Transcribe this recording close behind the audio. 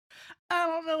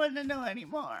want to know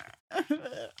anymore. I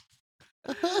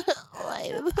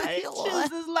didn't choose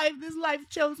this life. This life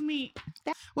chose me.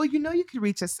 Well, you can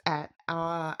reach us at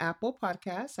Apple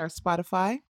Podcasts, our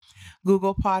Spotify,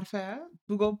 Google Podfab,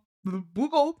 Google. We're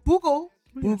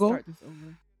gonna start this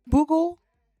over. Boogle.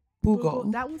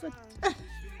 That was a.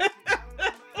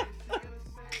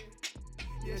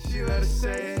 Yeah, she let us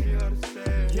say it.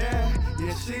 Yeah,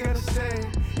 she gotta say it.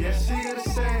 Yeah, she gotta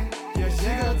say it. Yeah, she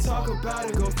gotta talk about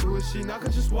it. Go through it, she not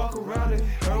gonna just walk around it.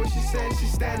 Heard what she said, she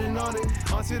standing on it.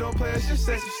 Auntie don't play it, she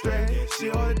says she straight. She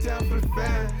hold it down for the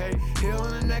fan. Hey, heel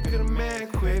on the neck of the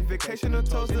man. Quick vacation, no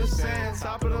toes to the sand.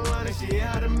 Top of the line, and she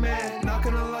out of man. Not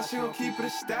gonna lie, she gon' keep it a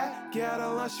stat. Get out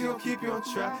of line, she gon' keep you on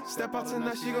track. Step out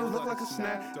tonight, she gon' look like a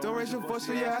snack. Don't raise your voice,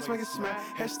 so your ass make it smack.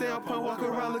 Head stay on point, walk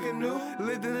around looking new.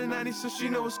 Lived in the 90s, so she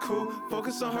know it's cool.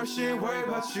 Focus on her, she ain't worried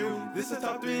about you. This is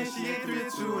top 3 and she ain't 3 or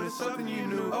 2, and it's something you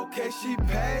knew. Okay, she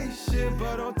patient,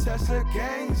 but don't test her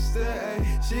gangster.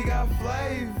 Ay. She got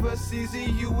flavor,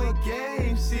 season you in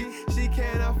game. See, she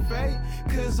cannot fake,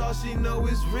 cause all she know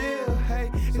is real.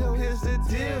 Hey, so here's the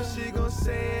deal. She gon'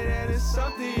 say it and it's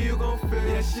something you gon' feel.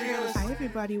 Yeah, she gonna. Hi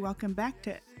everybody, welcome back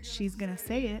to She's Gonna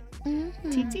Say It.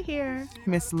 TT here.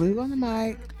 Miss Lou on the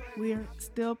mic. We're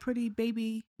still pretty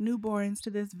baby newborns to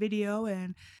this video,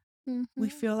 and we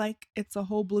feel like it's a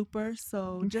whole blooper,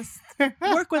 so just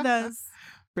work with us.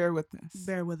 Bear with us.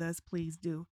 Bear with us, please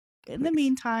do. In the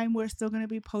meantime, we're still going to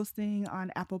be posting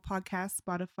on Apple Podcasts,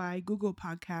 Spotify, Google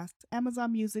Podcasts,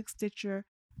 Amazon Music, Stitcher.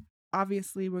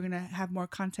 Obviously, we're going to have more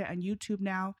content on YouTube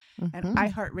now and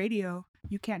iHeartRadio.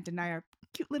 You can't deny our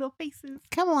cute little faces.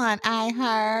 Come on,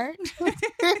 iHeart.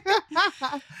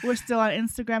 We're still on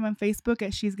Instagram and Facebook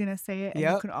at She's Gonna Say It. And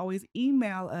Yep. you can always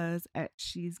email us at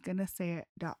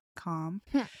she'sgonnasayit.com.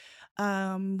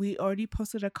 We already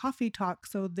posted a coffee talk,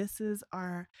 so this is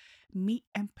our meat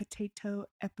and potato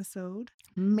episode.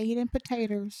 Meat and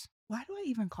potatoes. Why do I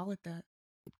even call it that?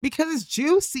 Because it's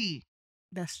juicy.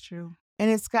 That's true.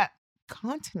 And it's got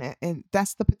continent, and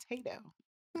that's the potato.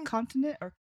 Continent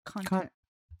or content?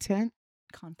 Content.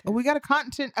 Content. Oh, we got a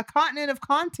continent of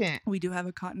content. We do have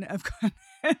a continent of content.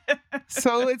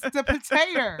 So it's the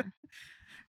potato.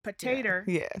 Potato.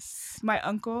 Yes. My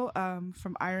uncle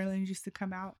from Ireland used to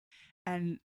come out,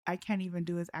 and I can't even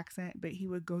do his accent, but he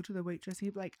would go to the waitress.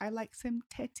 He'd be like, "I like some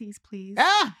titties, please."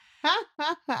 Ah!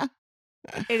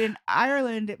 And in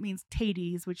Ireland, it means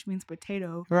taties, which means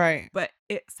potato. Right. But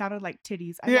it sounded like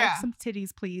titties. I like some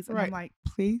titties, please. And Right. I'm like,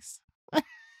 Please.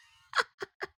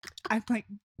 I'm like,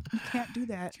 you can't do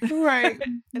that. Right.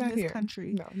 In Not this here.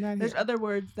 country. No, not There's here. other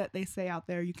words that they say out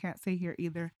there you can't say here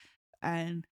either.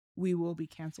 And we will be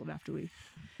canceled after we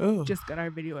Oh, just got our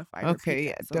video if I Okay, repeat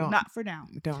yeah, that. So don't. not for now.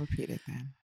 Don't repeat it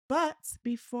then. But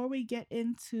before we get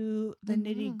into the Mhm.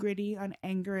 nitty gritty on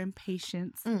anger and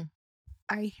patience, Mm.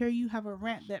 I hear you have a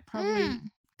rant that probably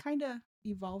kind of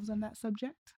evolves on that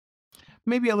subject.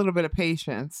 Maybe a little bit of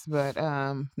patience, but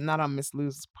not on Miss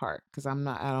Lou's part, because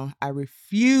I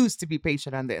refuse to be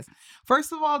patient on this.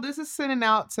 First of all, this is sending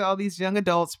out to all these young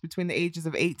adults between the ages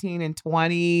of 18 and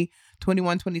 20,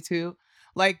 21, 22.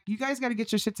 Like, you guys got to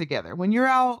get your shit together. When you're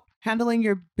out handling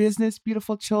your business,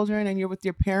 beautiful children, and you're with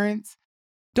your parents,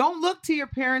 don't look to your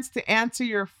parents to answer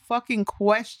your fucking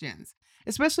questions.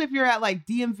 Especially if you're at like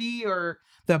DMV or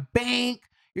the bank,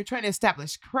 you're trying to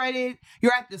establish credit,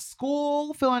 you're at the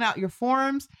school filling out your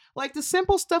forms. Like the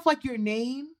simple stuff like your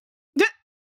name,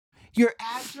 your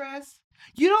address.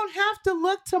 You don't have to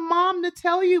look to mom to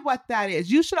tell you what that is.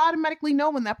 You should automatically know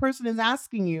when that person is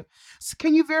asking you. So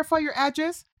can you verify your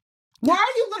address? Why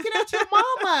are you looking at your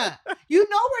mama? You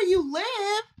know where you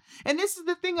live. And this is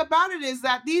the thing about it is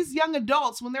that these young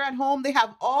adults, when they're at home, they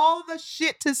have all the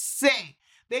shit to say.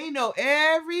 They know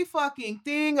every fucking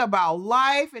thing about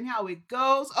life and how it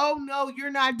goes. Oh no,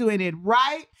 you're not doing it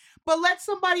right. But let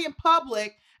somebody in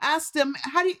public ask them,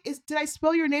 did I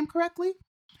spell your name correctly?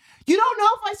 You don't know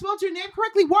if I spelled your name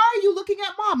correctly. Why are you looking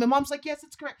at mom? And mom's like, yes,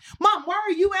 it's correct. Mom, why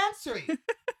are you answering?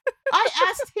 I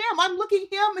asked him. I'm looking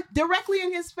him directly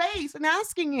in his face and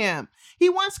asking him. He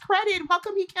wants credit. How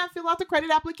come he can't fill out the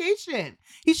credit application?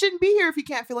 He shouldn't be here if he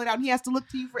can't fill it out. He has to look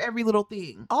to you for every little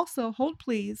thing. Also, hold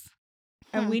please.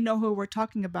 And we know who we're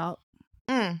talking about.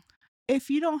 If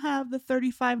you don't have the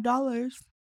 $35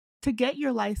 to get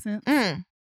your license,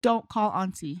 don't call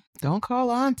auntie. Don't call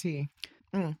auntie.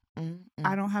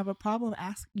 I don't have a problem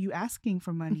asking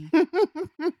for money.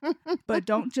 But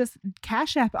don't just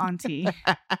Cash App auntie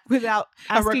without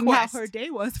asking how her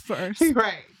day was first.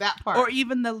 Right, that part. Or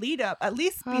even the lead up. At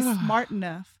least be smart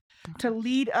enough to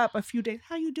lead up a few days.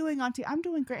 How you doing, auntie? I'm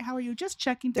doing great. How are you? Just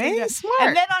checking. They ain't smart.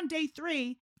 And then on day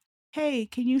 3, hey,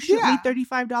 can you shoot me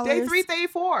 $35 Day 3, day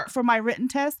 4 for my written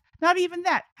test? Not even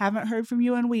that. Haven't heard from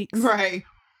you in weeks. Right.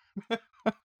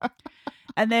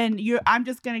 And then I'm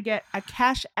just going to get a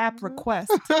Cash App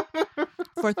request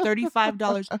for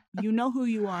 $35. You know who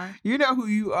you are. You know who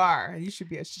you are. You should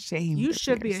be ashamed. You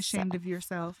should be ashamed of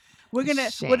yourself. We're going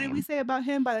to, what did we say about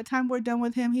him? By the time we're done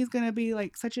with him, he's going to be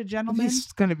like such a gentleman.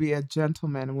 He's going to be a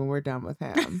gentleman when we're done with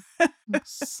him.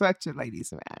 Such a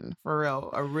ladies' man. For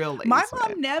real. A real ladies' My man.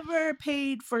 mom never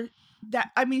paid for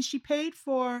that. I mean, she paid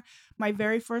for my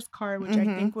very first car, which I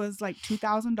think was like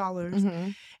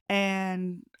 $2,000.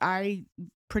 And I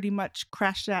pretty much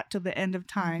crashed that to the end of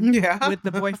time with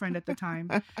the boyfriend at the time.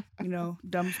 You know,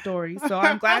 dumb story. So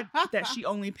I'm glad that she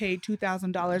only paid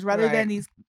 $2,000 rather than these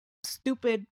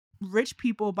stupid rich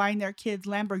people buying their kids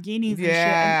Lamborghinis and shit.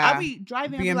 And I'll be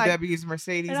driving BMWs,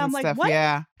 Mercedes, and I'm like, stuff. what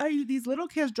are you these little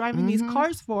kids driving these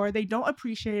cars for? They don't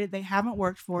appreciate it. They haven't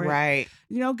worked for it. Right.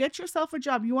 You know, get yourself a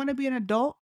job. You want to be an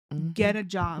adult? Get a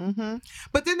job.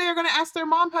 But then they're going to ask their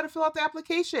mom how to fill out the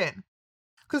application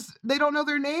because they don't know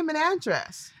their name and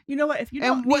address. You know what? If you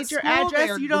don't need your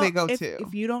address,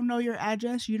 if you don't know your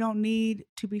address, you don't need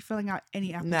to be filling out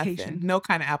any application. Nothing. No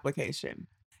kind of application.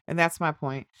 And that's my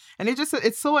point. And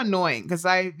it's so annoying because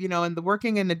in the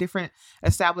working in the different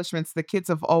establishments, the kids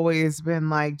have always been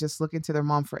like just looking to their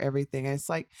mom for everything. And it's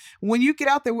like when you get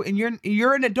out there and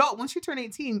you're an adult, once you turn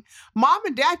 18, mom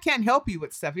and dad can't help you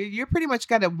with stuff. You're pretty much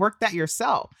got to work that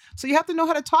yourself. So you have to know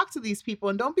how to talk to these people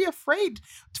and don't be afraid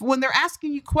when they're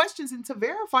asking you questions and to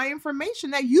verify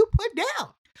information that you put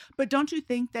down. But don't you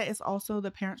think that it's also the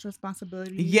parents'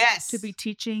 responsibility to be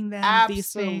teaching them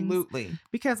these things? Absolutely.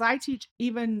 Because I teach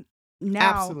even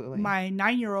now, my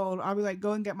 9-year-old, I'll be like,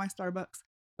 go and get my Starbucks,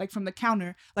 like from the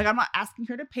counter. Like, I'm not asking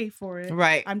her to pay for it.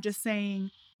 Right. I'm just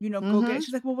saying, go get it.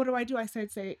 She's like, well, what do I do? I said,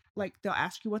 like, they'll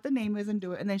ask you what the name is and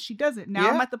do it. And then she does it.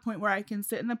 Now I'm at the point where I can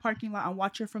sit in the parking lot and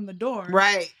watch her from the door.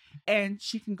 Right. And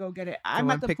she can go get it. I'm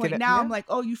at the point now, I'm like,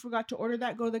 oh, you forgot to order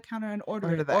that? Go to the counter and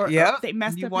order it. That. Or they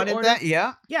messed up your order. That?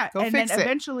 Yeah. Yeah. Go and fix then it.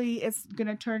 eventually it's going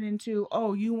to turn into,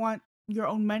 oh, you want your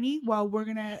own money? Well, I'm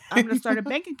going to start a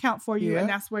bank account for you. And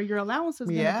that's where your allowance is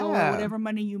going to go, or whatever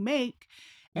money you make.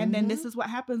 And then this is what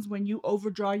happens when you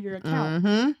overdraw your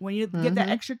account. When you get that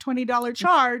extra $20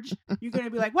 charge, you're going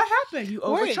to be like, what happened? You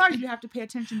overcharged. You have to pay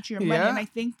attention to your money. And I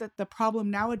think that the problem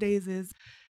nowadays is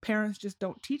parents just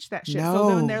don't teach that shit. No, so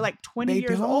then when they're like 20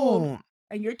 years old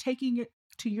and you're taking it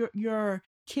to your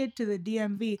kid to the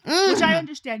DMV, which I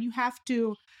understand you have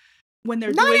to when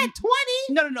they're not doing... at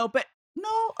 20? No, but...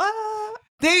 No,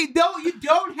 you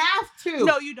don't have to.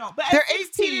 No, you don't. But they're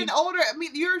 18 and older. I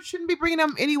mean, you shouldn't be bringing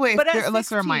them anyway, unless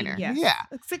they're a minor. Yes.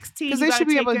 Yeah, 16. Because they should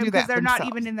be able to do that. Because they're not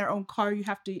even in their own car. You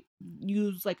have to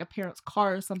use like a parent's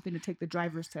car or something to take the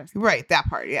driver's test. Right, that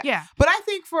part. Yeah. But I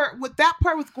think with that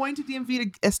part, with going to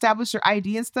DMV to establish your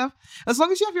ID and stuff, as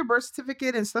long as you have your birth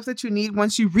certificate and stuff that you need,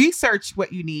 once you research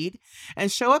what you need and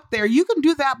show up there, you can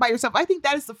do that by yourself. I think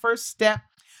that is the first step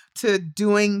to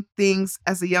doing things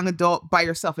as a young adult by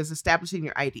yourself, is establishing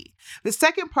your ID. The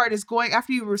second part is going,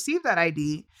 after you receive that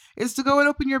ID, is to go and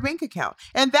open your bank account.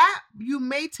 And that you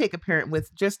may take a parent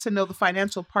with just to know the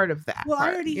financial part of that. Well,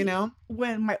 part, I already,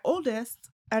 when my oldest,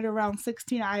 at around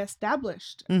 16, I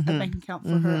established a bank account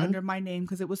for her under my name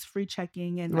because it was free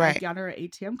checking, and I got her an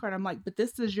ATM card. I'm like, but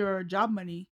this is your job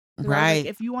money. Right. Like,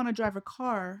 if you want to drive a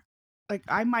car, like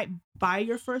I might buy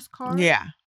your first car. Yeah.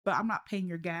 But I'm not paying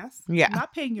your gas. Yeah. I'm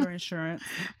not paying your insurance.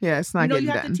 Yeah, it's not getting you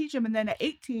done. have to teach them. And then at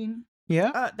 18,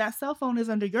 that cell phone is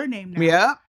under your name now.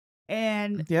 Yeah.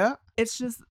 And it's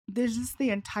just, there's just the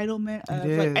entitlement of,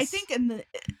 like, I think in the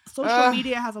social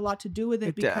media has a lot to do with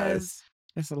it because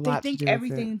there's a lot they think to do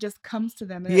everything just comes to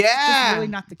them. And it's just really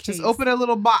not the case. Just open a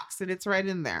little box and it's right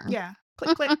in there. Yeah.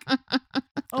 Click, click.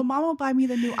 Oh, mama will buy me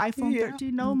the new iPhone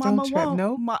 13. No, mama won't.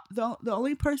 No. The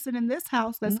only person in this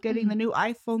house that's getting the new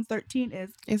iPhone 13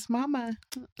 is mama.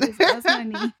 Is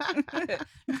honey.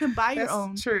 You can buy your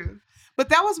own. That's true. But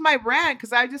that was my rant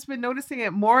because I've just been noticing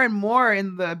it more and more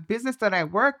in the business that I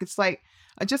work. It's like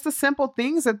just the simple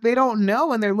things that they don't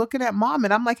know, and they're looking at mom.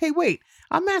 And I'm like, hey, wait,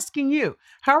 I'm asking you,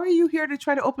 how are you here to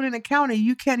try to open an account and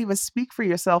you can't even speak for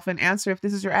yourself and answer if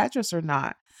this is your address or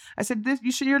not? I said,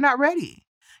 you're not ready.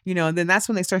 And then that's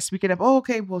when they start speaking up. Oh,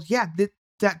 okay, well, yeah,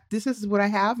 this is what I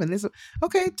have. And this,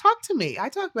 okay, talk to me. I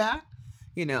talk back.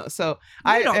 So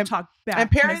I don't talk back.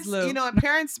 And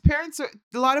parents, parents are,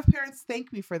 a lot of parents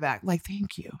thank me for that. Like,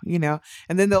 thank you,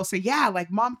 and then they'll say, yeah,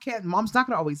 like mom's not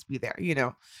going to always be there,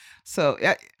 So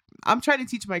I'm trying to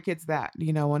teach my kids that,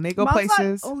 when they go Mom's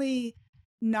places. Not only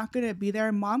not going to be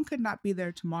there, mom could not be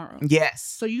there tomorrow. Yes.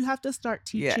 So you have to start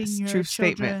teaching your children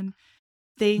statement.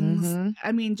 things. Mhm.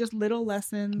 I mean, just little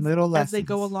lessons as they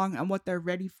go lessons. along and what they're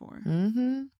ready for.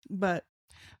 Mm-hmm. But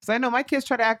So I know my kids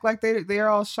try to act like they're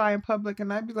all shy in public,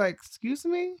 and I'd be like, "Excuse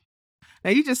me." Now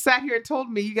you just sat here and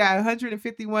told me you got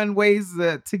 151 ways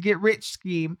to get rich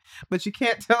scheme, but you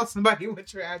can't tell somebody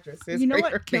what your address is. you know or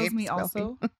what your kills name me spelling.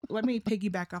 also? Let me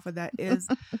piggyback off of that is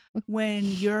when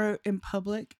you're in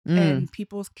public Mm. and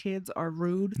people's kids are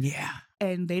rude Yeah.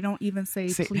 and they don't even say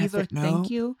Say please or nothing, no. thank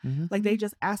you. Mhm. Like they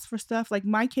just ask for stuff. Like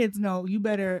my kids know you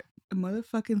better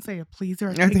motherfucking say a please or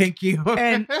a Oh, thank you. thank you.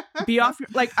 And be off your,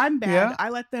 like I'm bad. Yeah. I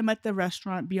let them at the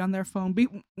restaurant be on their phone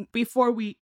before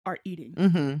we are eating.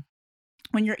 Mm-hmm.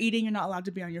 When you're eating, you're not allowed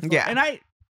to be on your phone. Yeah. And I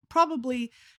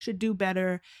probably should do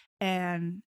better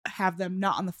and have them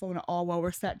not on the phone at all while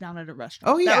we're sat down at a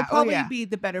restaurant. Oh, yeah. That would Oh, probably yeah. be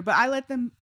the better. But I let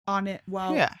them on it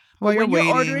while Yeah. but While you're when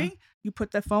you're waiting. ordering, you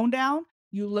put the phone down,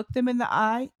 you look them in the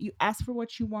eye, you ask for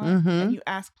what you want, Mhm. and you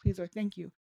ask please or thank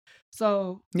you.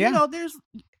 So, Yeah. you know,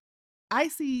 I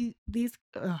see these,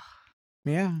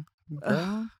 Yeah.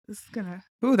 Girl. this is gonna,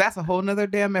 Ooh, that's a whole nother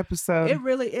damn episode. it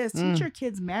really is. Mm. Teach your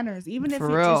kids manners, even if For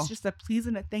it's real. just a please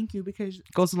and a thank you, because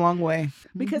Goes a long way.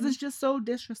 it's just so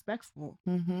disrespectful.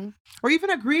 Mm-hmm. Or even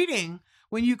a greeting.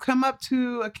 When you come up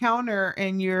to a counter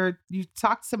and you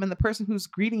talk to someone, the person who's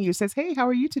greeting you says, "Hey, how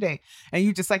are you today?" And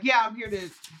you just like, "Yeah, I'm here to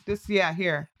this, yeah,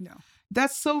 here." No.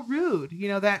 That's so rude. You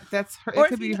know, that's Or it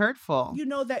could if be you- hurtful. You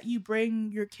know that you bring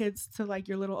your kids to like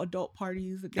your little adult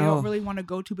parties that they Oh. don't really want to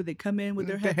go to, but they come in with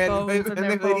their The headphones and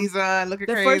their phones. hoodies on, looking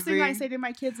The crazy. first thing I say to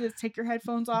my kids is take your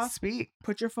headphones off, Speak.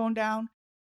 put your phone down,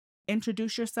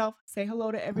 introduce yourself, say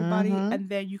hello to everybody, Mhm. and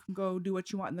then you can go do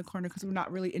what you want in the corner because we're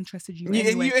not really interested in you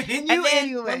Yeah, anyway. and And then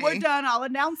anyway. when we're done, I'll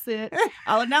announce it.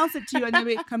 I'll announce it to you, and then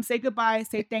we come say goodbye,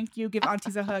 say thank you, give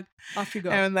aunties a hug, off you go.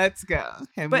 And let's go.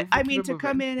 And But I keep mean, it to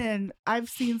come moving. in and I've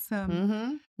seen some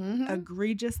Mm-hmm. Mm-hmm.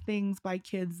 egregious things by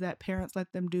kids that parents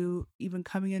let them do, even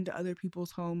coming into other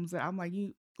people's homes. And I'm like,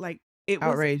 it was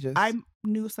Outrageous. I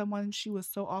knew someone, she was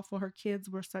so awful. Her kids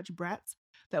were such brats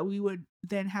that we would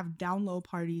then have down low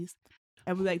parties.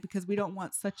 And we like, because we don't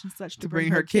want such and such to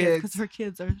bring her kids because her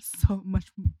kids are so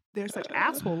much, they're such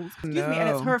assholes. Excuse me. And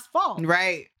it's No. her fault.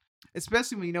 Right.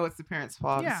 Especially when you know it's the parents'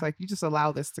 fault. Yeah. It's like you just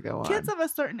allow this to go on. Kids of a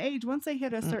certain age, once they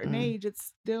hit a certain Mm-mm. age,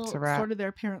 it's still It's a wrap. sort of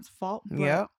their parents' fault. But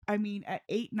Yep. I mean, at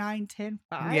 8, 9, 10,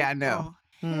 5. Yeah, no.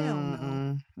 Oh, hell no.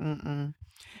 Mm-mm. Mm-mm.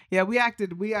 Yeah, we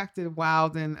acted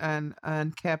wild and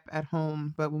unkept at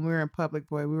home, but when we were in public,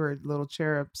 boy, we were little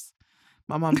cherubs.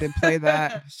 My mom didn't play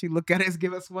that. She looked at us,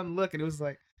 give us one look, and it was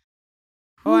like,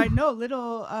 Oh, I whew. know,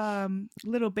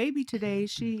 little baby today.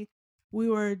 We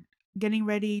were getting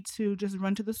ready to just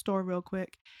run to the store real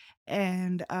quick,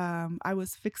 and I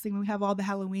was fixing. We have all the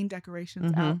Halloween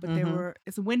decorations out, but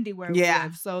it's windy where we Yeah.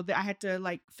 live, so I had to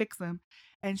like fix them.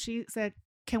 And she said,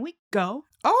 "Can we go?"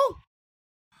 Oh,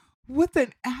 with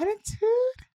an attitude?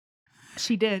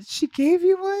 She did, She gave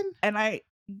you one? and I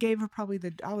gave her probably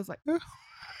I was like,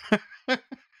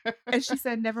 and she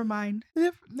said, "Never mind."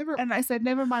 Never. And I said,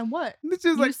 "Never mind what?" She was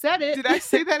You like, said it. did I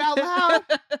say that out loud?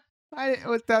 I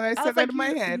thought I I said was that like, in my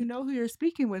head. You know who you're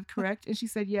speaking with, correct? And she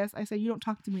said, yes. I said, you don't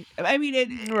talk to me. I mean,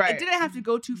 it Right. didn't have to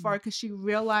go too far because she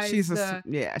realized She's she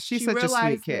such a sweet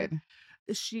realized kid.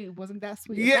 she wasn't that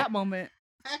sweet Yeah. at that moment.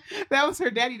 That was her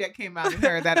daddy that came out in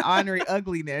her, that ornery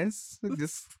ugliness. It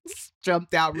just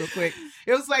jumped out real quick.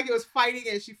 It was like it was fighting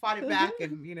and she fought it back,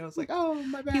 and it's like, oh,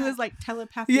 my bad. He was like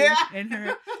telepathing in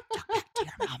her. Talk back to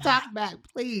your mama. Talk back,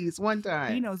 please, one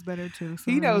time. He knows better too. So.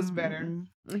 He knows better.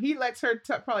 He lets her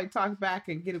probably talk back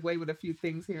and get away with a few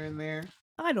things here and there.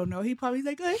 I don't know. He probably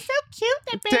like, oh, it's so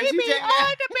cute, the Does baby. he say Oh,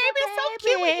 that? the baby's so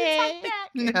cute when you talk back.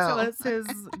 And so No. it's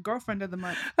his girlfriend of the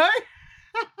month.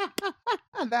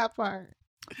 That part.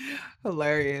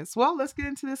 Hilarious. Well, let's get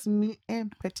into this meat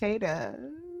and potatoes.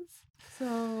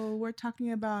 So we're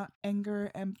talking about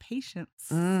anger and patience.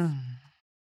 Mm.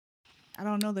 I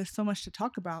don't know. There's so much to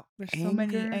talk about. There's so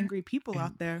many Anger angry people and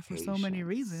out there for so many patience.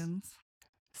 reasons.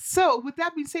 So, with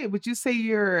that being said, would you say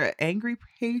you're an angry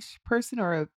person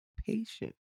or a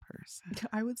patient person?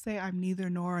 I would say I'm neither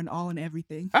nor and all and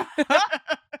everything.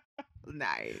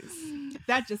 Nice.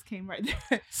 That just came right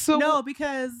there. So No,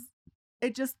 because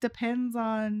it just depends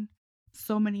on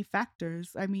so many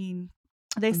factors. I mean,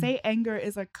 they say anger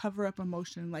is a cover-up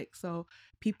emotion. Like, so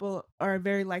people are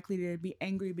very likely to be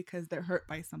angry because they're hurt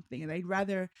by something, and they'd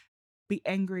rather be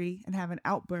angry and have an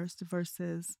outburst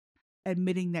versus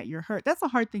admitting that you're hurt. That's a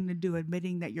hard thing to do,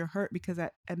 admitting that you're hurt, because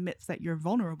that admits that you're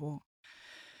vulnerable.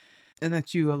 and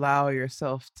that you allow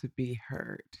yourself to be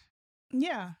hurt.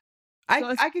 Yeah.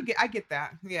 I get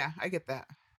that. Yeah, I get that.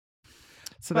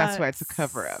 So that's why it's a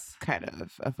cover up kind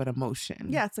of an emotion.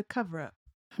 Yeah, it's a cover up.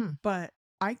 Hmm. But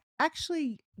I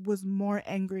actually was more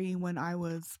angry when I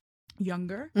was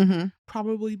younger, Mm-hmm.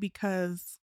 probably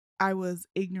because I was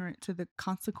ignorant to the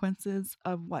consequences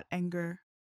of what anger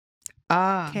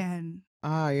can,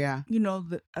 Yeah.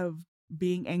 of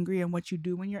being angry and what you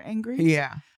do when you're angry.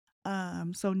 Yeah.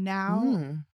 So now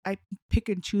Mm. I pick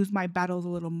and choose my battles a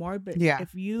little more, but Yeah.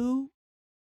 if you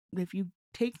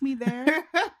take me there,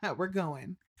 We're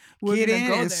going. we're Get gonna in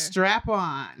go and there. strap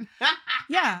on.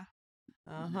 Yeah.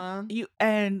 Uh-huh.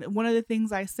 And one of the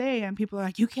things I say, and people are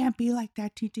like, you can't be like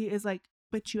that, TT, is like,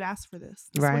 but you asked for this.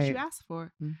 This is what you Right. asked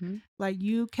for. Mm-hmm. Like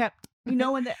you kept, when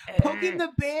the Poking the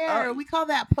bear. We call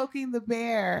that poking the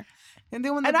bear. And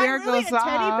then when the and bear I'm really goes a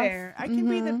teddy off, bear. I can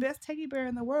be the mhm. best teddy bear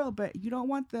in the world, but you don't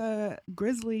want the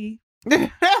grizzly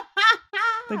the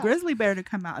grizzly bear to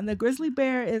come out. And the grizzly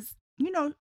bear is,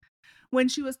 when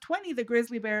she was 20, the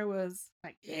grizzly bear was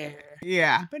like,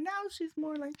 Yeah. But now she's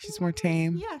more like, She's more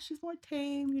tame. Yeah, she's more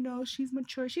tame. She's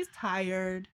mature. She's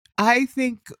tired. I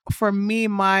think for me,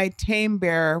 my tame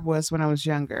bear was when I was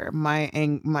younger. My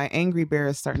angry bear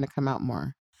is starting to come out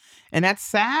more. And that's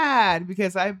sad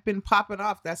because I've been popping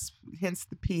off. That's hence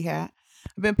the P hat.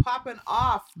 I've been popping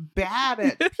off bad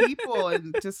at people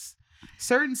and just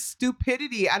certain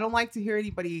stupidity. I don't like to hear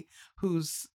anybody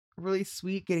who's really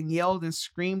sweet getting yelled and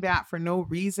screamed at for no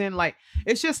reason. Like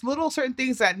it's just little certain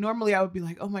things that normally I would be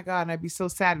like, oh my God, and I'd be so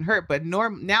sad and hurt. But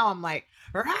now I'm like,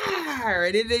 rawr,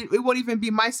 and it won't even be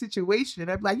my situation.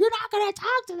 And I'd be like, you're not gonna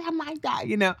talk to them like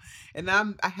that, And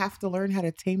I have to learn how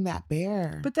to tame that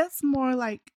bear. But that's more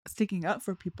like sticking up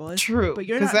for people. True. But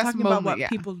you're not talking about what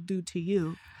people do to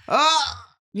you. Oh,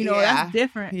 that's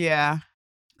different. Yeah.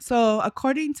 So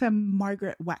according to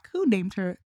Margaret Wack, who named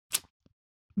her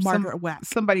Margaret Wack?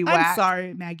 Somebody whack. I'm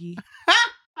sorry, Maggie.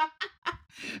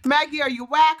 Maggie, are you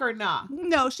whack or not?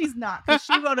 No, she's not. Because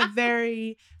she wrote a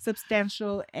very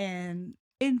substantial and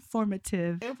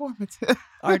informative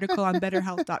article on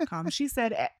betterhealth.com. She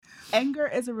said anger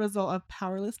is a result of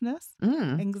powerlessness,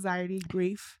 anxiety,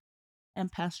 grief,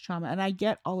 and past trauma. And I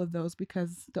get all of those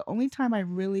because the only time I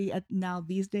really now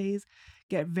these days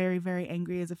get very, very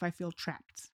angry is if I feel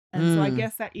trapped. And so I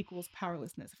guess that equals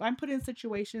powerlessness. If I'm put in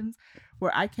situations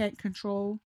where I can't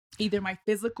control either my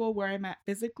physical, where I'm at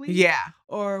physically,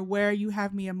 or where you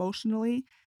have me emotionally,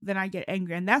 then I get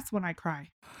angry. And that's when I cry.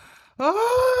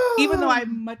 Oh. Even though I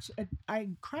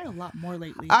cry a lot more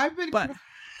lately. I've been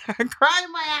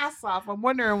crying my ass off. I'm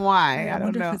wondering why. I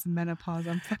don't know. If it's menopause.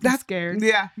 I'm fucking scared.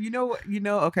 Yeah.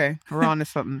 Okay. We're on to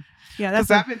something. Yeah, that's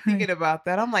because I've been thinking about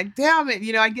that. I'm like, damn it.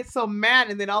 I get so mad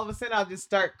and then all of a sudden I'll just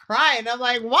start crying. I'm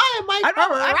like, why am I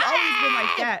crying? I've always been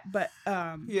like that. But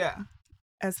yeah.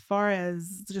 As far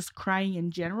as just crying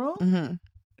in general,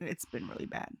 it's been really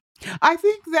bad. I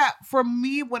think that for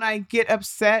me, when I get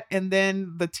upset and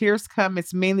then the tears come,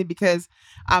 it's mainly because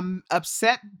I'm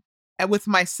upset with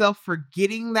myself for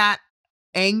getting that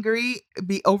angry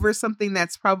over something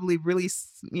that's probably really,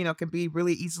 can be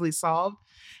really easily solved.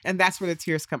 And that's where the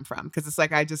tears come from. Because it's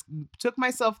like I just took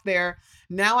myself there.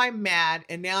 Now I'm mad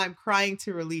and now I'm crying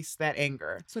to release that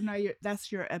anger. So now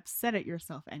that's your upset at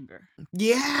yourself anger.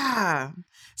 Yeah.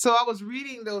 So I was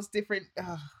reading those different...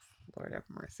 Lord have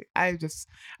mercy. I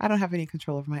don't have any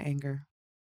control over my anger.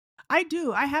 I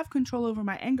do. I have control over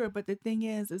my anger, but the thing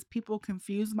is people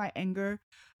confuse my anger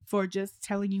for just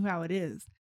telling you how it is.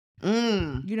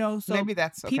 So maybe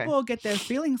that's okay. People get their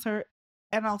feelings hurt,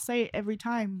 and I'll say it every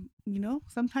time,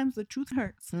 sometimes the truth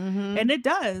hurts. And it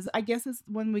does. I guess it's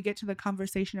when we get to the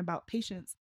conversation about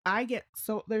patience.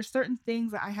 There's certain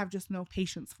things that I have just no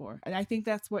patience for. And I think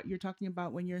that's what you're talking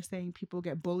about when you're saying people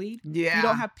get bullied. Yeah. You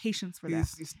don't have patience for that.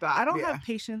 You stop. I don't have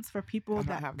patience for people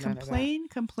that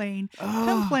complain,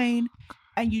 Oh.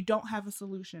 and you don't have a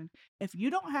solution. If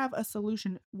you don't have a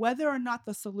solution, whether or not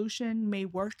the solution may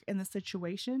work in the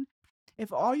situation,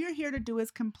 if all you're here to do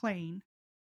is complain,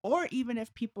 or even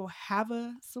if people have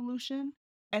a solution,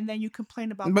 and then you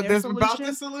complain about their solution. About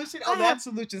the solution? Oh, that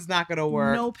solution's not going to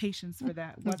work. No patience for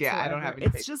that whatsoever. Yeah, I don't have any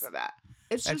patience for that.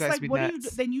 It's just like, what do you do?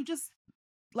 Then you just,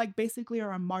 like, basically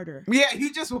are a martyr. Yeah,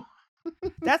 you just...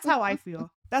 That's how I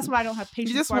feel. That's what I don't have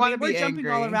patience for. We're jumping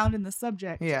all around in the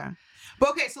subject. Yeah. But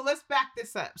okay, so let's back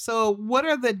this up. So what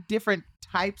are the different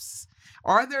types?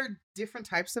 Are there different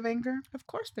types of anger? Of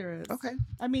course there is. Okay.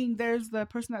 I mean, there's the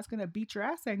person that's going to beat your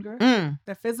ass anger.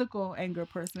 The physical anger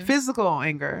person. Physical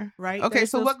anger. Right? Okay,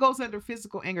 so what goes under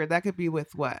physical anger? That could be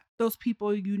with what? Those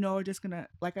people, are just going to,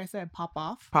 like I said, pop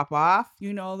off. Pop off?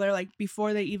 They're like,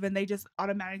 before they just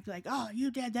automatically like, oh, you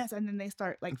did this. And then they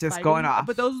start like just fighting. Going off.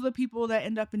 But those are the people that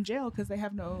end up in jail because they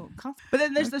have no consequence. But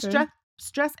then there's the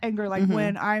stress anger, like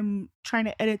when I'm trying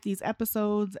to edit these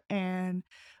episodes and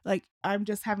like I'm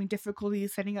just having difficulty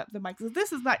setting up the mic.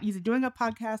 This is not easy. Doing a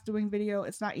podcast, doing video,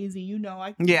 it's not easy. You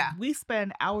know, we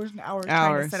spend hours and hours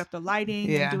trying to set up the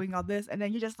lighting and doing all this, and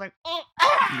then you're just like,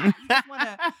 you just want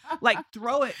to like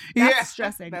throw it. That's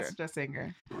stress anger. That's stress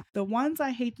anger. The ones I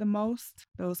hate the most,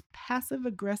 those passive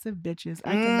aggressive bitches.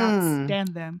 I cannot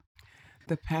stand them.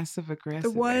 The passive aggressive.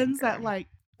 The ones that like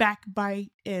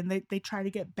backbite and they try to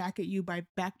get back at you by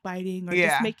backbiting or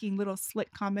just making little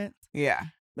slick comments. Yeah.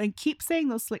 And keep saying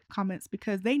those slick comments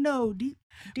because they know deep.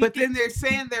 But then they're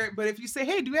saying but if you say,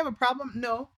 hey, do we have a problem?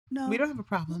 No, we don't have a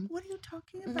problem. What are you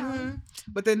talking about?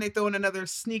 But then they throw in another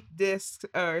sneak diss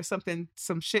or something,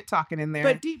 some shit talking in there.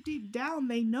 But deep down,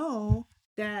 they know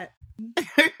that.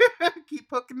 Keep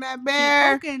poking that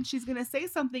bear. Keep poking. She's going to say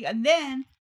something and then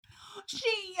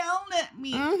she yelled at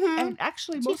me. And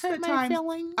actually, most of the time,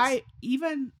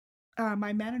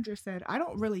 my manager said, I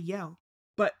don't really yell.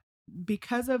 But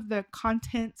because of the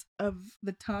content of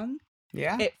the tongue,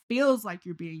 it feels like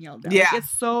you're being yelled at. Like, it's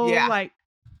so like.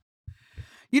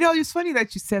 You know, it's funny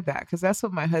that you said that because that's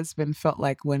what my husband felt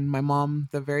like when my mom,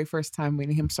 the very first time we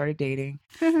and him started dating,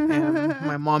 and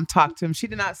my mom talked to him. She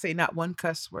did not say not one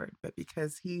cuss word, but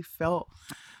because he felt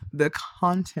the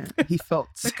content, he felt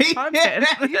content.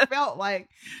 He felt like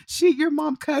your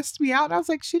mom cussed me out. I was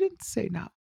like, she didn't say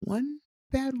not one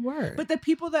bad word. But the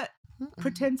people that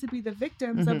pretend to be the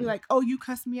victims, they'll be like, oh, you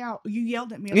cussed me out, you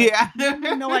yelled at me.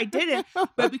 Like, no, I didn't.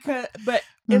 But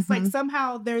it's like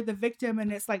somehow they're the victim,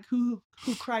 and it's like who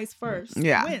cries first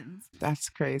wins. That's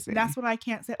crazy. And that's what I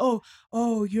can't say. Oh,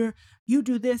 you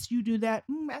do this, you do that.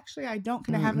 Actually, I don't.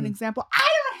 Can I have an example? I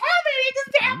don't have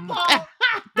any example.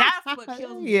 That's what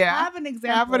kills me. Have an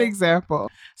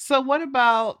example. So what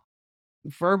about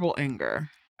verbal anger?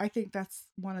 I think that's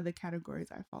one of the categories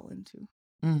I fall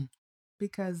into.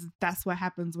 Because that's what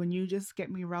happens when you just get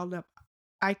me riled up.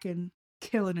 I can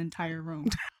kill an entire room.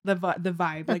 The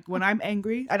vibe. Like when I'm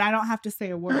angry and I don't have to say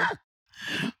a word.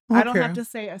 I don't have to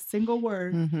say a single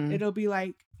word. It'll be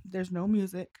like, there's no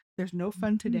music. There's no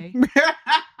fun today.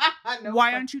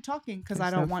 Why aren't you talking? Because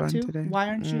I don't want to. Today. Why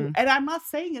aren't you? And I'm not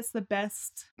saying it's the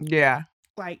best. Yeah.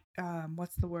 Like,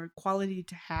 what's the word? Quality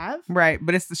to have. Right.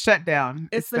 But it's the shutdown.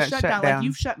 It's the shutdown. Like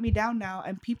you've shut me down now.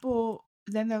 And people...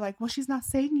 Then they're like, well, she's not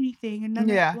saying anything. And then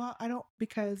well, I don't,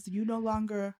 because you no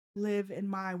longer live in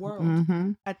my world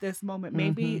at this moment.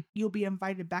 Maybe you'll be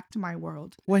invited back to my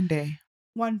world. One day,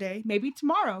 maybe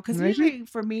tomorrow. Because usually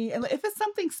for me, if it's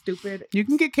something stupid. You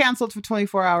can get canceled for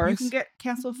 24 hours. You can get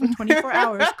canceled for 24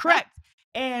 hours. Correct.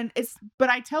 And but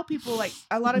I tell people, like,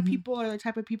 a lot of people are the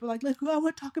type of people like, I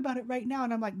want to talk about it right now.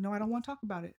 And I'm like, no, I don't want to talk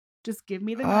about it. Just give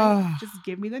me the night. Just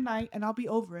give me the night and I'll be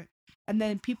over it. And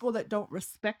then people that don't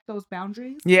respect those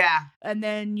boundaries. Yeah. And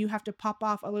then you have to pop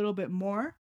off a little bit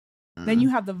more. Then you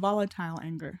have the volatile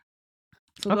anger.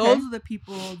 So those are the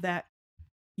people that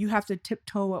you have to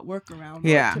tiptoe at work around.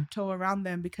 Yeah. Tiptoe around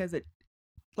them because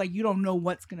you don't know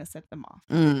what's going to set them off.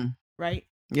 Right?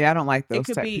 Yeah, I don't like those.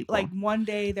 It could be people. Like one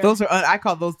day those are I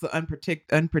call those the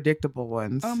unpredictable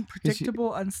ones.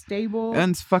 Unpredictable, unstable,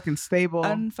 unfucking stable,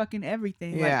 unfucking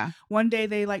everything. Yeah. Like one day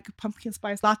they like pumpkin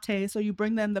spice latte, so you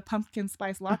bring them the pumpkin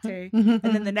spice latte, and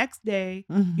then the next day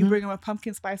you bring them a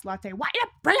pumpkin spice latte. Why you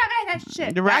bring them that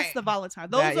shit? Right. That's the volatile.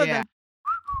 Those are the.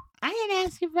 I didn't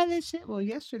ask you for this shit. Well,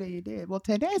 yesterday you did. Well,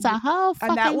 today's a whole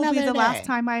fucking and that will be the day. last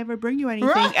time I ever bring you anything.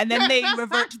 Right. And then they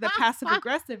revert to the passive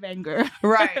aggressive anger.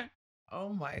 Right. Oh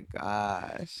my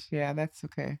gosh. Yeah, that's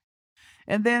okay.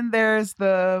 And then there's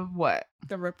the what?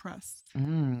 The repressed.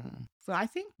 So I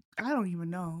don't even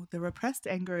know. The repressed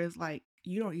anger is like,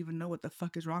 you don't even know what the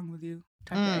fuck is wrong with you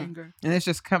type of anger. And it's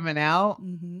just coming out.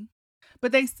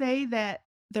 But they say that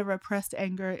the repressed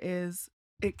anger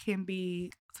it can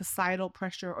be societal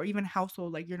pressure or even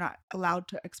household. Like you're not allowed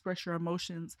to express your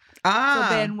emotions. So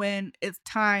then when it's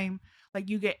time, like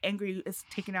you get angry, it's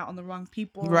taken out on the wrong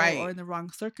people or in the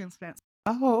wrong circumstance.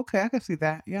 Oh, okay. I can see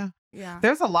that. Yeah. Yeah.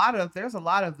 There's a lot of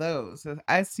those.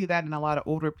 I see that in a lot of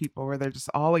older people where they're just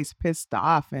always pissed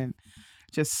off and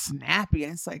just snappy.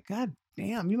 And it's like, God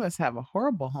damn, you must have a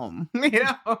horrible home.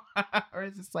 Or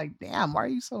it's just like, damn, why are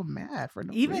you so mad for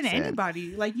no even reason?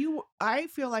 Anybody. Like I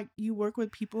feel like you work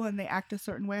with people and they act a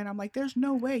certain way. And I'm like, there's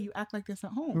no way you act like this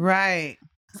at home. Right.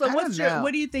 So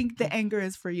what do you think the anger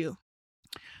is for you?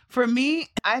 For me,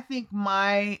 I think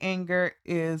my anger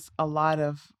is a lot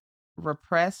of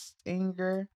repressed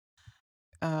anger.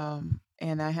 And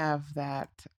I have that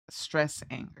stress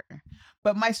anger.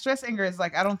 But my stress anger is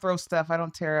like, I don't throw stuff. I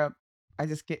don't tear up. I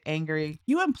just get angry.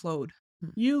 You implode.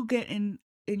 You get in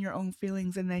your own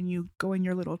feelings and then you go in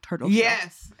your little turtle shell.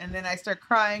 Yes. And then I start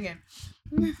crying and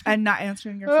And not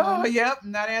answering your Oh, phone. yep.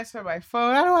 Not answering my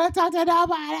phone. I don't want to talk to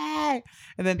nobody.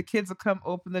 And then the kids will come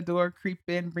open the door, creep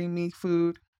in, bring me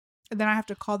food. And then I have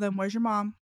to call them, where's your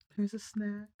mom? Here's a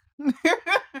snack.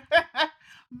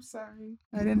 I'm sorry.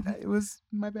 I didn't. It was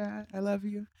my bad. I love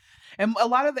you. And a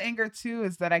lot of the anger too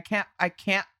is that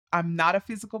I'm not a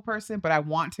physical person, but I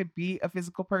want to be a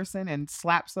physical person and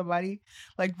slap somebody.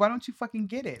 Like, why don't you fucking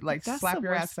get it? Like, That's slap the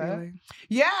your worst ass up. feeling.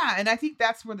 Yeah, and I think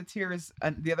that's where the tears,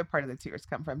 the other part of the tears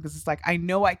come from, because it's like, I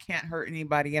know I can't hurt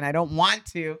anybody and I don't want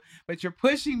to, but you're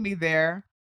pushing me there.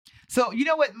 So you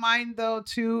know what mine though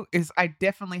too is, I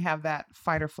definitely have that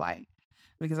fight or flight,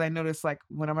 because I notice like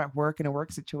when I'm at work in a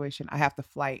work situation, I have to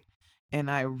flight and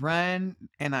I run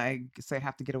and I say I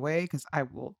have to get away because I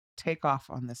will take off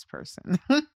on this person.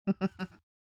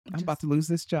 I'm about to lose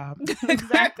this job.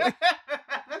 Exactly.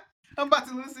 I'm about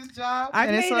to lose this job. I've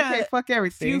and it's made okay. Fuck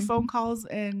everything. few phone calls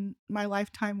in my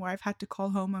lifetime where I've had to call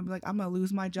home and be like, I'm gonna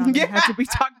lose my job. And I had to be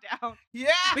talked down. Yeah.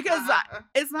 Because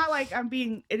it's not like I'm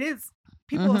being, it is,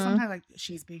 people Mhm. sometimes like,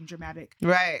 she's being dramatic.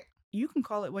 Right. You can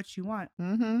call it what you want,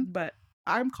 Mm-hmm. but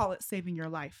I'm call it saving your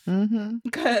life. Mm-hmm.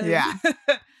 Because Yeah.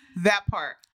 That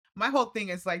part. My whole thing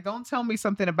is like, don't tell me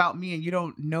something about me and you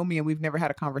don't know me and we've never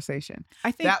had a conversation.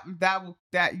 I think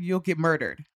That you'll get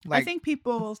murdered. Like, I think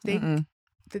people think mm-mm.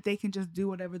 that they can just do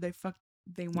whatever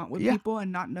they want with Yeah. people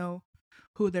and not know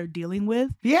who they're dealing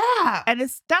with. Yeah. And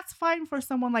that's fine for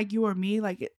someone like you or me,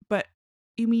 but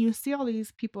I mean, you see all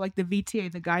these people like the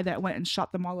VTA, the guy that went and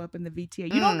shot them all up in the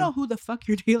VTA. You don't know who the fuck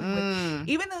you're dealing with. Mm.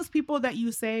 Even those people that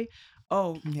you say,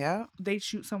 oh, Yeah. they'd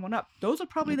shoot someone up. Those are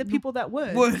probably the people that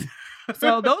would. Would.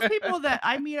 So those people that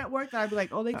I meet at work that I'd be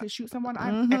like, oh, they could shoot someone.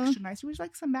 I'm Mhm. extra nice. Would you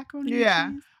like some macaroni Yeah.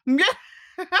 and cheese?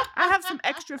 I have some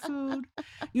extra food,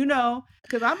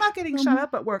 because I'm not getting shot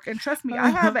up at work. And trust me, I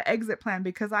have an exit plan,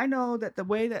 because I know that the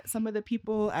way that some of the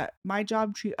people at my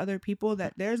job treat other people,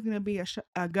 that there's going to be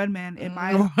a gunman in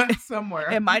my somewhere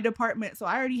in my department. So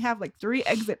I already have like 3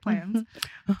 exit plans.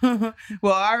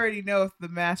 Well, I already know if the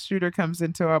mass shooter comes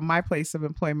into my place of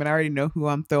employment, I already know who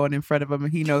I'm throwing in front of him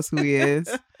and he knows who he is.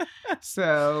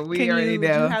 So we already Do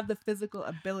know. you have the physical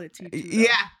ability to? Though?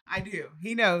 Yeah, I do.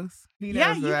 He knows.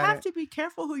 Yeah, you about have it. to be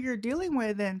careful who you're dealing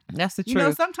with. And That's the you truth.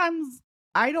 know, sometimes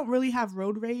I don't really have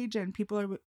road rage, and people are.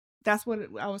 That's what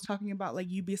I was talking about. Like,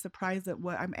 you'd be surprised at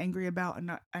what I'm angry about,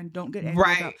 and don't get angry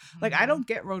about. Right. Like, I don't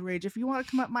get road rage. If you want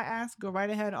to come up my ass, go right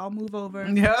ahead. I'll move over.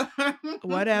 Yeah.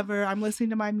 Whatever. I'm listening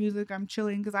to my music. I'm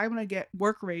chilling, because I'm gonna get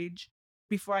work rage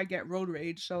before I get road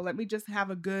rage. So let me just have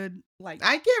a good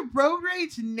I get road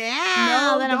rage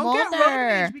now. No, that don't I'm get road older.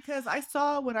 rage, because I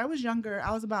saw when I was younger,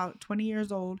 I was about 20 years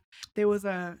old. There was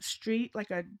a street,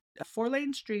 like a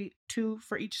 4-lane street, 2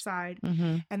 for each side,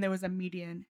 Mm-hmm. and there was a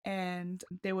median, and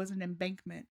there was an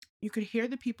embankment. You could hear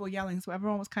the people yelling, so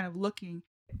everyone was kind of looking.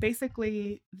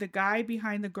 Basically, the guy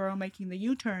behind the girl making the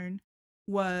U-turn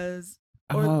was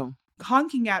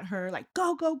honking at her like,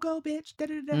 go, go, go, bitch. Da,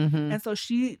 da, da. Mm-hmm. And so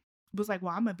she was like,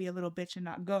 well, I'm gonna be a little bitch and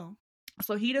not go.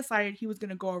 So he decided he was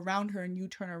gonna go around her and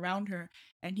U-turn around her,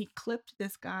 and he clipped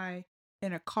this guy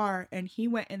in a car, and he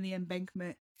went in the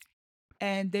embankment,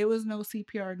 and there was no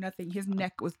CPR, nothing. His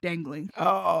neck was dangling.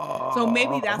 Oh. So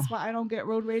maybe that's why I don't get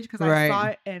road rage, because Right. I saw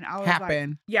it and I was like,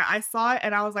 happen. yeah, I saw it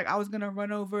and I was like, I was gonna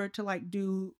run over to like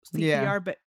do CPR, Yeah.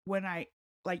 but when I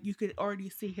you could already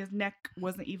see his neck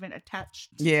wasn't even attached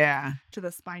Yeah. to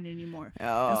the spine anymore.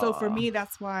 Oh. And so for me,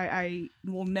 that's why I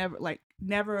will never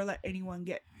let anyone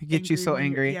get you so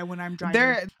angry. When I'm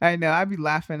driving. I know. I'd be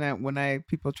laughing at when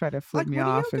people try to flip Like, me what are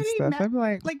you off and getting stuff. mad- I'd be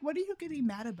like, Like, what are you getting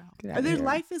mad about? Get outta here.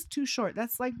 Life is too short.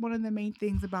 That's like one of the main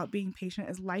things about being patient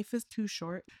is life is too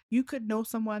short. You could know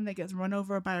someone that gets run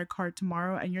over by a car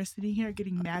tomorrow, and you're sitting here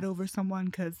getting mad over someone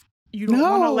because you don't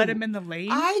want to let No. him in the lane.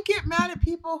 I get mad at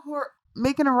people who are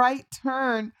making a right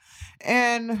turn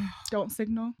and Don't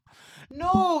signal.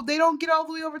 no, they don't get all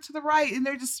the way over to the right and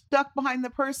they're just stuck behind the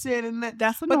person and that.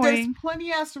 That's But there's annoying.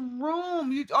 plenty ass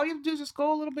room. All you have to do is just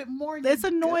go a little bit more. And It's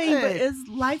you're annoying, but good. is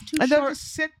life too And they'll short?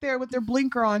 just sit there with their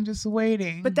blinker on, just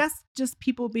waiting. But that's just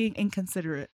people being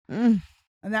inconsiderate. Mm.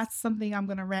 And that's something I'm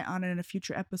going to rant on in a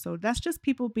future episode. That's just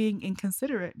people being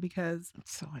inconsiderate, because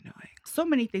It's so annoying. so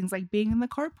many things like being in the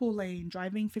carpool lane,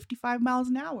 driving 55 miles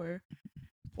an hour,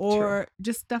 or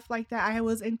just stuff like that. I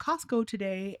was in Costco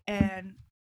today and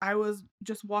I was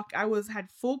just had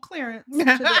full clearance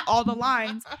to all the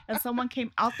lines, and someone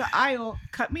came out the aisle,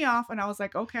 cut me off, and I was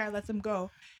like, okay, I let them go.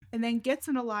 And then gets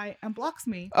in a line and blocks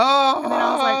me. Oh, And then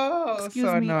I was like, excuse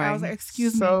so me. Annoying. I was like,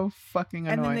 excuse me. So fucking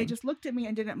annoying. And then they just looked at me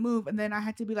and didn't move. And then I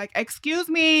had to be like, excuse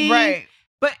me. right.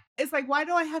 But it's like, why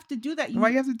do I have to do that? Why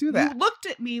you have to do that? You looked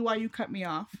at me while you cut me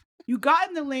off. You got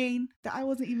in the lane that I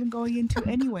wasn't even going into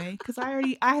anyway, because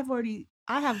I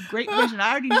have great vision.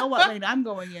 I already know what lane I'm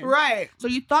going in. Right. So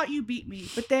you thought you beat me,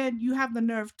 but then you have the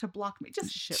nerve to block me.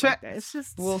 Just shit like that. It's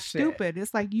just bullshit. stupid.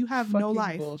 It's like you have no Fucking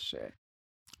life. bullshit.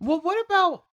 Well, what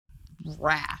about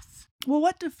wrath? Well,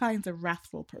 what defines a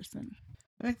wrathful person?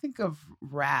 When I think of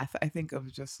wrath, I think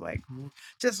of just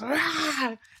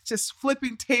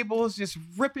flipping tables, just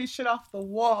ripping shit off the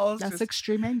walls. That's just,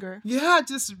 extreme anger. yeah,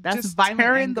 That's just violent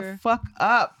tearing anger. the fuck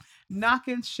up,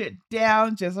 knocking shit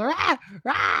down, just rah,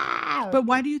 rah. But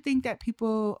why do you think that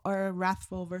people are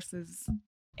wrathful versus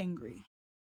angry?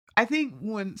 I think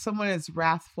when someone is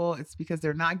wrathful, it's because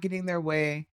they're not getting their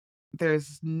way.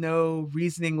 There's no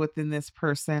reasoning within this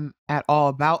person at all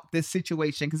about this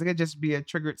situation, because it could just be a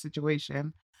triggered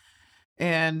situation.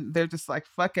 And they're just like,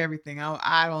 fuck everything.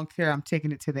 I don't care. I'm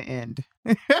taking it to the end.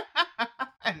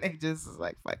 And they just is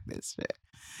like, fuck this shit.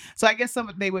 So I guess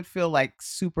they would feel like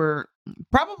super,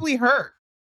 probably hurt.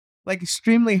 Like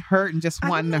extremely hurt and just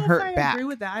wanting to hurt I back. agree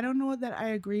with that. I don't know that I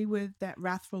agree with that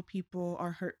wrathful people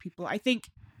are hurt people. I think,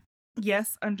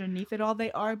 yes, underneath it all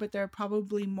they are, but they're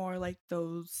probably more like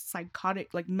those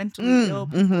psychotic, like mentally ill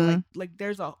people. Mhm. Like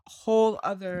there's a whole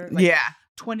other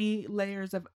 20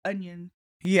 layers of onion.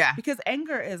 Yeah. Because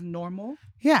anger is normal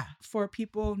Yeah. for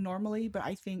people normally, but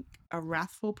I think a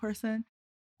wrathful person,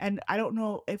 and I don't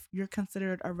know if you're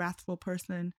considered a wrathful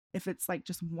person if it's like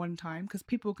just one time, because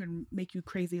people can make you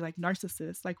crazy like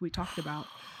narcissists, like we talked about.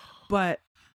 But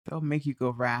they'll make you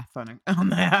go wrath on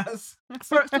the ass.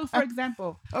 for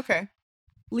example, Okay.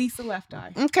 Lisa Left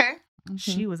Eye. Okay.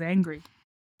 She was angry.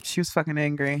 She was fucking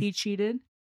angry. He cheated.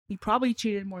 He probably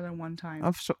cheated more than one time.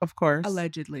 Of course.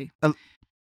 Allegedly. Allegedly.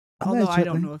 Although I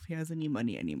don't know if he has any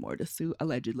money anymore to sue,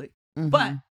 allegedly. Mhm.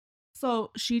 But, so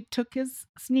she took his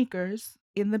sneakers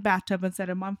in the bathtub and set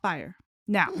him on fire.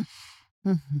 Now,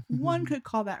 one could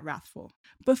call that wrathful.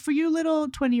 But for you little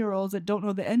 20-year-olds that don't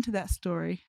know the end to that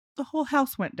story, the whole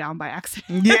house went down by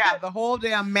accident. Yeah, the whole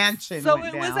damn mansion So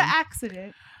went it was down. an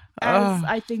accident. As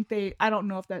I think I don't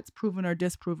know if that's proven or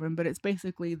disproven, but it's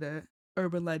basically the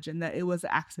urban legend that it was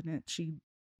an accident.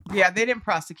 Yeah, they didn't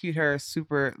prosecute her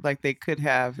super like they could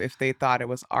have if they thought it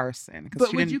was arson.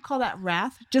 But would you call that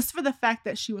wrath? Just for the fact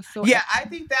that she was so... Yeah, I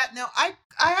think that... No, I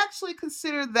actually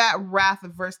consider that wrath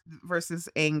versus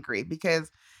angry,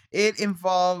 because it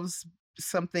involves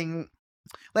something...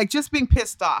 Like just being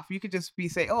pissed off. You could just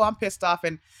say, oh, I'm pissed off.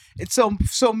 And it's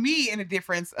so me in a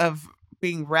difference of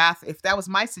being wrath. If that was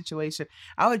my situation,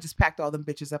 I would have just packed all them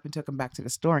bitches up and took them back to the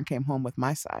store and came home with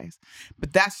my size.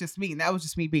 But that's just me. And that was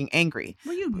just me being angry.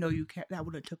 Well, you can't. That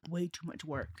would have took way too much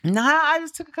work. Nah, I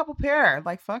just took a couple pair.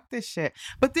 Like, fuck this shit.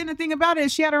 But then the thing about it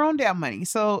is she had her own damn money.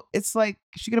 So it's like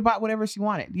she could have bought whatever she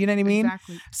wanted. You know what I mean?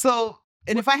 Exactly. So...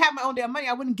 And if I had my own damn money,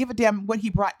 I wouldn't give a damn what he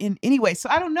brought in anyway. So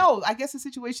I don't know. I guess the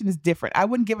situation is different. I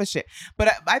wouldn't give a shit.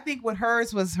 But I think what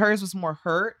hers was more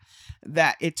hurt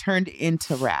that it turned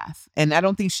into wrath. And I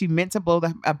don't think she meant to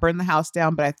burn the house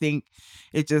down. But I think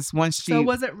it just So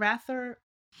was it wrath or?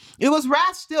 It was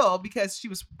wrath still, because she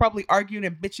was probably arguing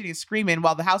and bitching and screaming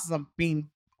while the house is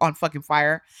being on fucking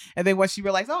fire. And then when she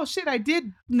realized, oh shit, I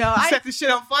did set the shit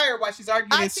on fire while she's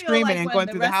arguing and screaming and going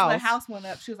through the house. The house went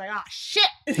up. She was like, oh shit.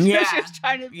 Yeah. She was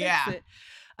trying to fix it.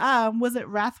 Was it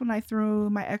wrath when I threw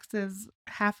my ex's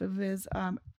half of his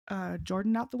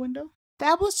Jordan out the window?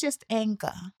 That was just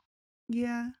anger.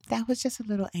 Yeah. That was just a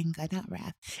little anger, not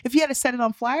wrath. If you had to set it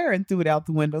on fire and threw it out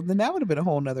the window, then that would have been a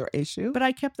whole nother issue. But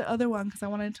I kept the other one because I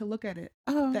wanted to look at it.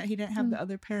 Oh, that he didn't have the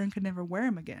other pair and could never wear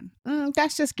them again.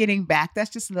 That's just getting back. That's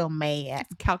just a little mad.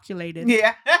 Calculated.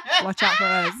 Yeah. Watch out for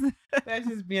us. That's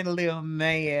just being a little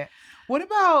mad. What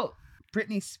about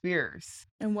Britney Spears?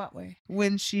 In what way?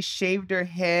 When she shaved her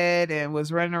head and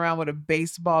was running around with a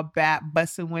baseball bat,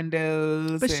 busting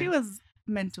windows. But she was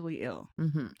mentally ill.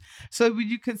 Mm-hmm. So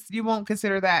you won't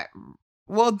consider that?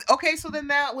 Well, okay. So then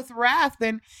that with wrath,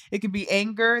 then it could be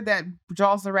anger that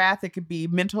draws the wrath. It could be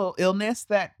mental illness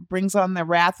that brings on the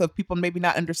wrath of people maybe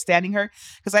not understanding her.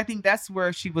 Because I think that's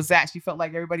where she was at. She felt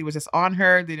like everybody was just on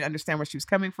her. They didn't understand where she was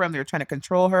coming from. They were trying to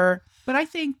control her. But I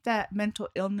think that mental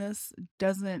illness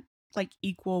doesn't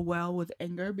equal well with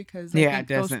anger, because it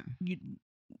doesn't.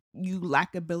 You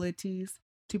lack abilities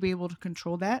to be able to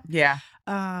control that. Yeah.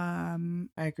 I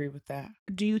agree with that.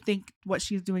 Do you think what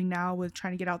she's doing now with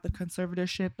trying to get out the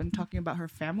conservatorship and talking about her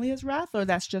family is wrath, or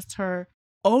that's just her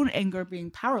own anger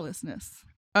being powerlessness?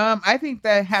 I think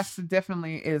that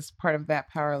definitely is part of that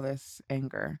powerless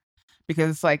anger, because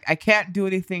it's like, I can't do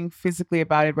anything physically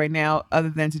about it right now other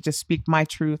than to just speak my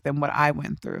truth and what I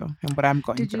went through and what I'm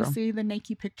going through. Did you see the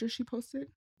naked picture she posted?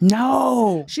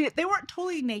 No. They weren't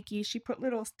totally naked. She put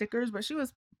little stickers, but she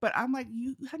was But I'm like,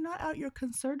 you are not out your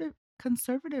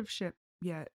conservativeship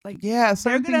yet. Like, Yeah, they're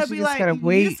some gonna things you be just like, gotta you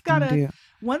wait just gotta and do.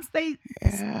 once they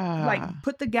like Yeah.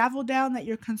 put the gavel down that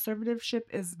your conservativeship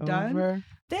is done, Over.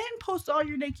 then post all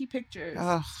your naked pictures.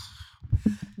 Ugh.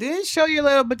 Didn't show your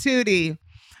little patootie.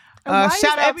 And why is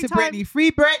Shout out every to time- Brittany.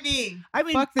 Free Brittany. I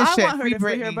mean, Fuck this I shit. want her Free to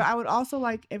free her, Britney. but I would also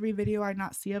like every video I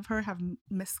not see of her have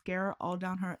mascara all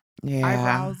down her Yeah.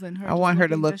 eyebrows and her. I just want her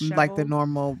to looking look like the disheveled.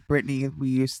 normal Britney we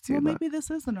used to. Well, look. maybe this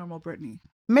is the normal Britney.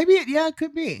 Maybe it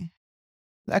could be.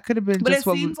 That could have been But just it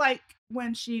what seems like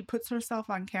when she puts herself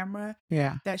on camera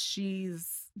yeah. that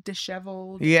she's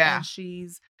disheveled. Yeah. And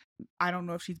I don't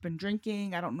know if she's been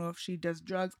drinking. I don't know if she does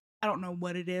drugs. I don't know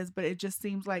what it is, but it just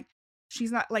seems like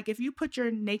she's not, like, if you put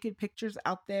your naked pictures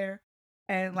out there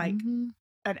and like Mhm.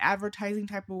 an advertising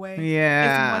type of way, Yeah.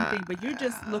 it's one thing, but you're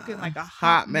just looking like a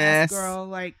hot mess, girl.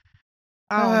 Like,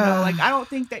 I don't know. Like, I don't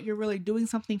think that you're really doing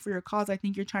something for your cause. I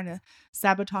think you're trying to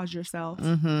sabotage yourself.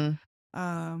 Mm-hmm.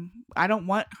 I don't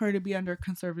want her to be under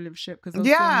conservativeship because those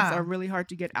Yeah. things are really hard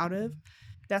to get out of.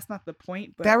 That's not the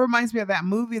point. But That reminds me of that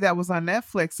movie that was on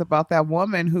Netflix about that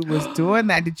woman who was doing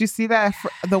that. Did you see that?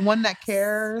 The one that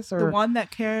cares, or the one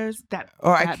that cares, that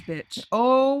bitch.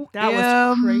 Oh, That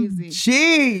was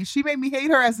crazy. She made me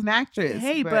hate her as an actress.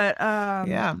 Hey, but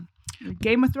yeah,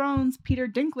 Game of Thrones, Peter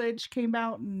Dinklage came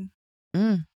out and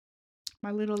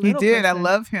my little he did. I person.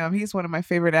 love him. He's one of my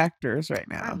favorite actors right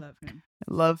I now. love him.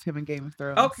 I love him in Game of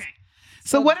Thrones. Okay.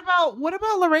 So what about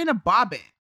Lorena Bobbitt?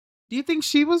 Do you think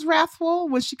she was wrathful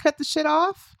when she cut the shit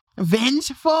off?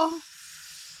 Vengeful?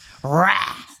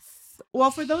 Wrath.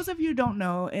 Well, for those of you who don't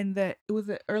know, it was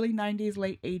the early 90s,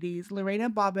 late 80s, Lorena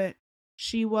Bobbitt,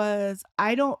 she was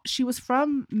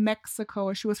from Mexico,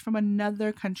 or she was from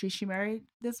another country. She married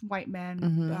this white man,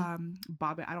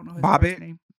 Bobbitt. I don't know his first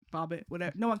name. Bobbitt,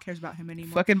 whatever. No one cares about him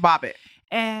anymore. Fucking Bobbitt.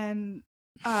 And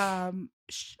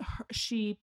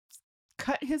she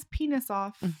cut his penis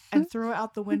off and threw it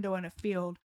out the window in a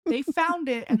field. They found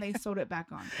it and they sewed it back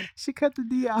on. She cut the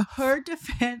D off. Her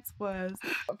defense was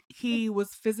he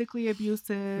was physically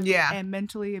abusive, and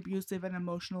mentally abusive and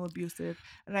emotional abusive.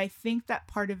 And I think that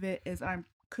part of it is, I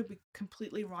could be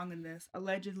completely wrong in this,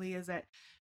 allegedly, is that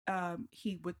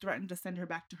he would threaten to send her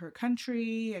back to her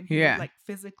country, and he would like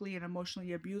physically and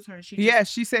emotionally abuse her. And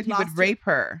she said he would rape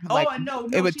her. Oh, no,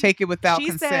 it would take it without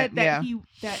consent. She said that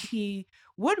he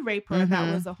would rape her. And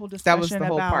that was the whole discussion. That was the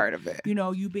whole part of it.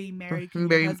 You being married, can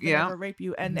your husband ever rape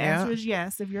you? And the answer is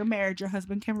yes. If you're married, your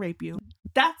husband can rape you.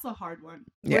 That's a hard one.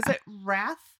 Yeah. Was it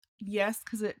wrath? Yes,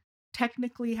 because it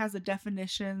technically has a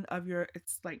definition of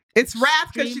it's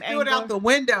wrath because she threw it out the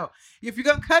window. If you're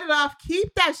gonna cut it off,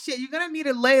 keep that shit. You're gonna need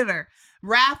it later.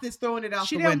 Wrath is throwing it out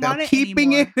the window. Want it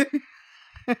keeping anymore. it.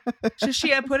 Should she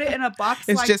have put it in a box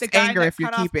It's like just the guy anger that if you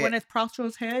cut keep off it. Gwyneth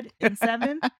Paltrow's head in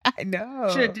Seven? I know.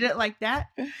 Should have did it like that.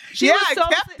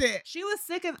 Kept it. She was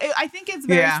sick of it. I think it's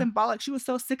very symbolic. She was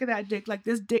so sick of that dick. Like,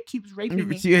 this dick keeps raping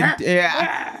me.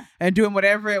 And doing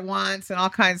whatever it wants and all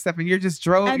kinds of stuff. And you're just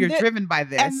driven by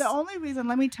this. And the only reason,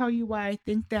 let me tell you why I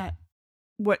think that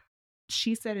what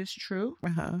she said is true,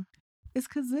 is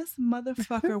because this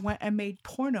motherfucker went and made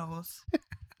pornos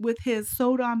with his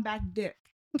sewed on back dick.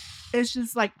 It's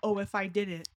just like, oh, if I did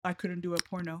it, I couldn't do a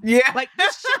porno. Yeah. Like,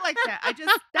 this shit like that.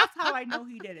 That's how I know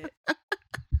he did it.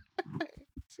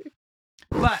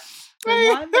 But the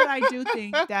one that I do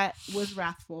think that was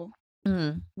wrathful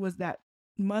was that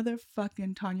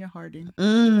motherfucking Tanya Harding.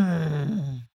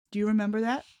 Do you remember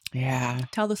that? Yeah.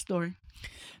 Tell the story.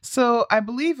 So I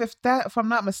believe if I'm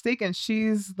not mistaken,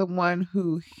 she's the one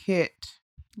who hit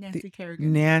Nancy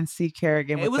Kerrigan.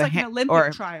 It was like an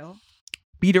Olympic trial.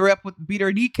 Beat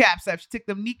her kneecaps up. She took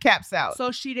them kneecaps out. So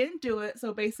she didn't do it.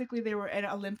 So basically they were at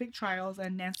Olympic trials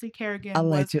and Nancy Kerrigan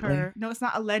allegedly. was her. No, it's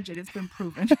not alleged. It's been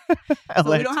proven. So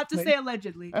we don't have to say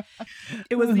allegedly.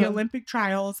 It was the Olympic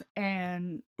trials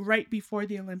and right before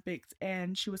the Olympics,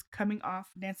 and she was coming off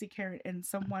Nancy Kerrigan and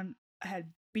someone had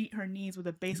beat her knees with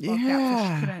a baseball cap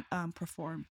so she couldn't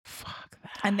perform. Fuck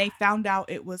that. And they found out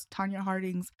it was Tanya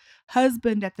Harding's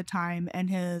husband at the time and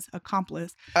his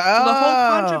accomplice. So the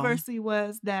whole controversy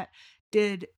was that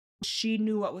she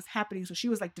knew what was happening, so she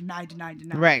was like deny.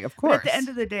 Right, of course. But at the end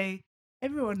of the day,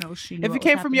 everyone knows she knew. If it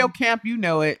came from your camp, you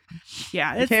know it.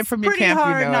 Yeah, it came from your camp. Pretty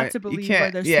hard you know not it. to believe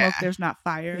where there's smoke, there's not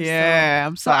fire. Yeah,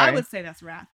 I'm sorry. So I would say that's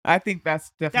wrath. I think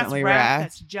that's definitely wrath.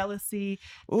 That's jealousy.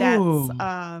 Ooh. That's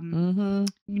and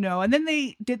then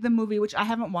they did the movie, which I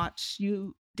haven't watched.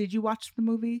 Did you watch the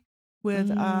movie with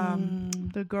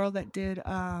the girl that did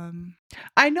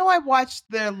I know I watched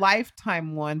the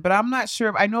Lifetime one, but I'm not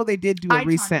sure. I know they did do a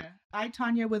recent I,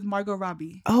 Tonya with Margot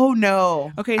Robbie. Oh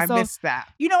no. Okay, I so missed that.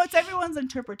 it's everyone's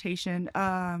interpretation.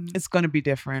 It's gonna be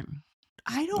different.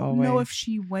 I don't know always. if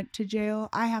she went to jail.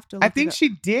 I have to look I it think up. she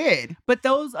did. But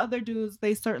those other dudes,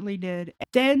 they certainly did.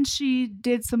 Then she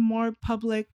did some more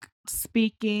public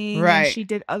speaking. Right. And she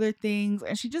did other things.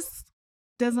 And she just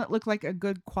doesn't look like a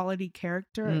good quality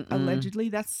character, Mm-mm. allegedly.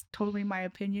 That's totally my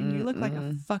opinion. You look like a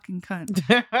Mm-mm. fucking cunt.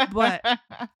 But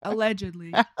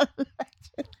allegedly.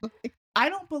 I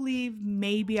don't believe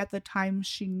maybe at the time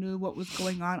she knew what was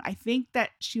going on. I think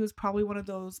that she was probably one of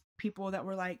those people that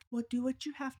were like, well, do what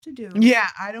you have to do. Yeah,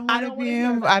 I don't want to wanna be hear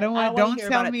him. about I it. don't want. wanna Don't hear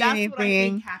tell about it. me That's anything. what I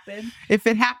think happened. If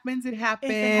it happens, it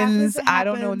happens. If it happens, it I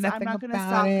don't know happens. nothing I'm not gonna about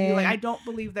stop it. you. Like, I don't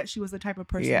believe that she was the type of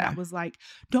person Yeah. that was like,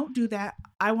 don't do that.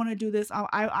 I want to do this.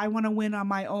 I want to win on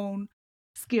my own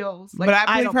skills. Like, but I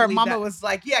believe don't her believe mama that. was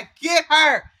like, "Yeah, get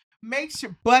her. Make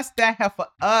sure bust that heifer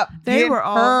up." They Get were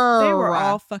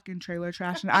all her." fucking trailer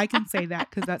trash, and I can say that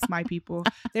because that's my people.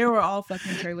 They were all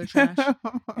fucking trailer trash,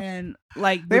 and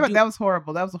like that was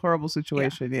horrible. That was a horrible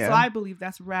situation. Yeah. So I believe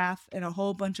that's wrath and a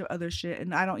whole bunch of other shit,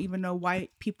 and I don't even know why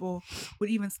people would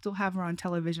even still have her on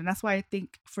television. That's why I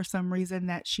think for some reason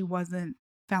that she wasn't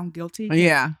found guilty. 'Cause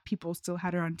Yeah. people still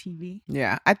had her on TV.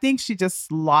 Yeah. I think she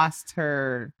just lost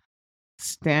her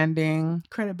standing.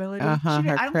 Credibility. Her I don't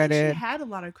think credit. she had a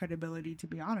lot of credibility, to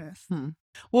be honest.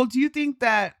 Well, do you think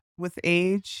that with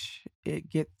age,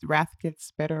 wrath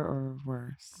gets better or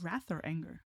worse? Wrath or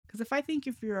anger? Because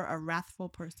if you're a wrathful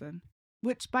person,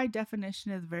 which by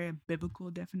definition is a very biblical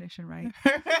definition, right?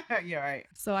 Yeah, right.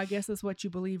 So I guess it's what you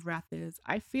believe wrath is.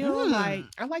 I feel like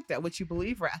I like that. What you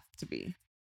believe wrath to be.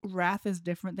 wrath is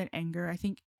different than anger. I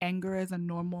think anger is a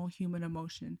normal human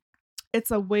emotion.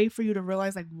 It's a way for you to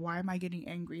realize, like, why am I getting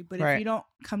angry? But Right. if you don't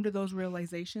come to those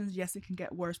realizations, yes, it can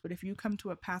get worse. But if you come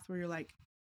to a path where you're like,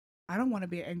 I don't want to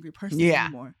be an angry person Yeah.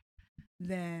 anymore,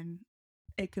 then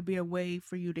it could be a way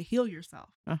for you to heal yourself.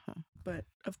 But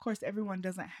of course, everyone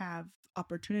doesn't have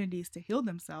opportunities to heal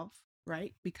themselves,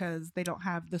 right? Because they don't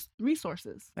have the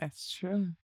resources. That's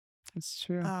true. That's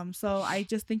true. So I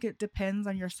just think it depends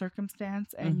on your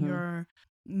circumstance and Mhm. your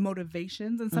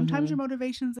motivations. And sometimes Mhm. your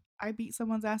motivations, I beat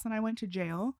someone's ass and I went to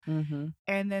jail. Mm-hmm.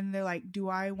 And then they're like, do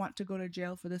I want to go to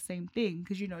jail for the same thing?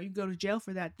 Because, you go to jail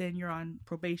for that, then you're on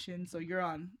probation. So you're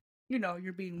on,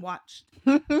 you're being watched.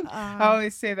 I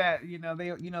always say that,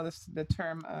 the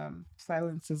term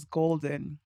silence is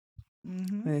golden.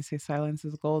 Mhm. They say silence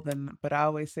is golden, but I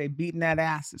always say beating that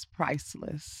ass is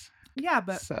priceless. Yeah,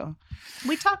 but So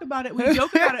we talk about it. We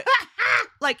joke about it.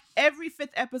 Like every 5th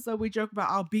episode, we joke about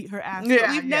I'll beat her ass. But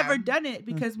Yeah, we've yeah. never done it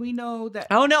because we know that.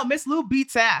 Oh no, Miss Lou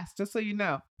beats ass. Just so you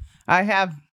know, I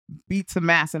have beat some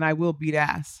ass, and I will beat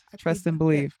ass. I Trust plead and the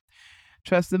believe.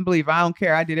 Trust and believe. I don't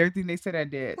care. I did everything they said I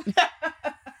did.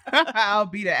 I'll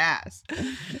beat an ass.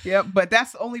 Yep. But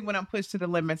that's only when I'm pushed to the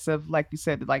limits of, like you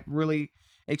said, like really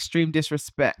extreme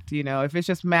disrespect. If it's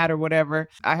just mad or whatever.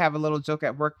 I have a little joke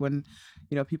at work when,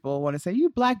 people want to say, "You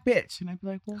black bitch," and I'd be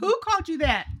like, "Well, Who called you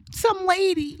that? some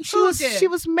lady. She Who was did? she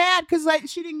was mad because I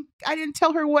didn't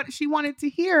tell her what she wanted to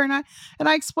hear, and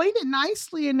I explained it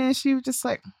nicely, and then she was just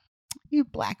like, "You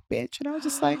black bitch," and I was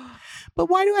just like, "But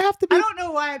why do I have to be? I don't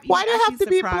know why. Why do I have to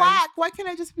be surprised. black? Why can't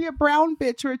I just be a brown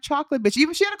bitch or a chocolate bitch?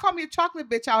 Even if she had to call me a chocolate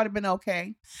bitch, I would have been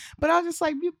okay. But I was just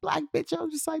like, you black bitch. I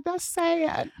was just like, that's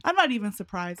sad. I'm not even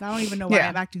surprised. I don't even know why Yeah.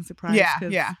 I'm acting surprised. Yeah,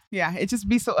 'cause yeah. It just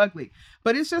be so ugly.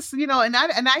 But it's just, and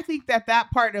I think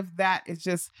that part of that is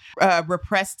just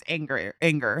repressed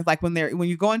anger. Like when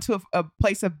you go into a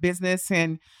place of business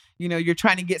and you're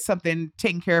trying to get something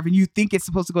taken care of and you think it's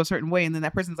supposed to go a certain way. And then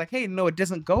that person's like, hey, no, it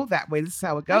doesn't go that way. This is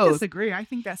how it I goes. disagree. I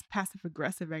think that's passive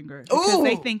aggressive anger because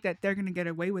they Ooh. think that they're going to get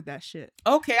away with that shit.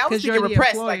 Okay, I was 'Cause thinking you're the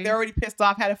repressed. employee. Like they're already pissed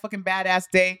off, had a fucking badass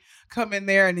day, come in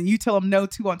there, and then you tell them no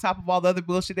too on top of all the other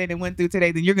bullshit they done went through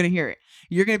today. Then you're gonna hear it.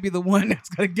 You're gonna be the one that's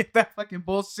gonna get that fucking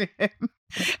bullshit, and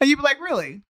you be like,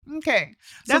 really? Okay.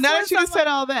 So That's now when that you just said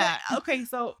all But, that, okay,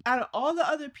 so out of all the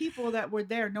other people that were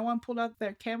there, no one pulled out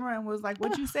their camera and was like,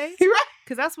 "What'd you say?" you're right.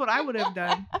 Because that's what I would have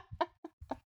done.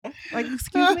 Like,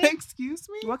 excuse me, Excuse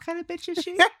me. what kind of bitch is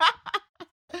she?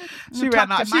 She Talk ran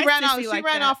to off. my She ran off. sissy She like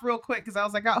ran that. off real quick because I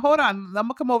was like, hold on, I'm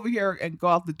gonna come over here and go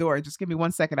out the door. Just give me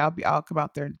 1 second. I'll come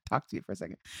out there and talk to you for a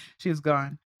second. She was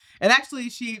gone. And actually,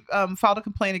 she filed a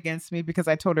complaint against me because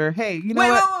I told her, hey, you know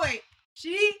what? Wait.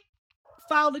 She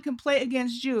filed a complaint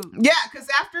against you. Yeah, because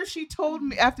after she called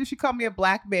me a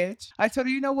black bitch, I told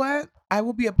her, you know what? I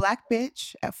will be a black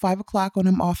bitch at 5:00 when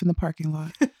I'm off in the parking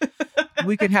lot.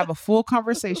 We can have a full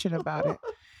conversation about it.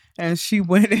 And she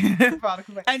went and filed a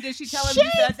complaint. And did she tell him She you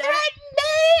said that? threatened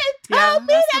me and told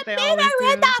me that's to what they meet always her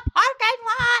in do. the parking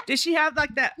lot. Did she have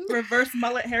like that reverse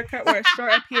mullet haircut where it's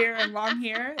short up here and long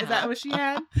here? Is that what she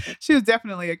had? She was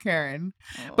definitely a Karen.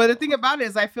 But the thing about it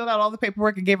is I filled out all the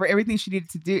paperwork and gave her everything she needed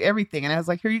to do, everything. And I was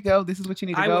like, here you go. This is what you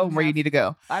need to go and where you need to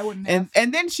go. I wouldn't have.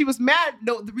 And then she was mad.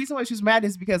 No, the reason why she was mad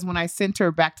is because when I sent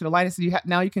her back to the line, I said,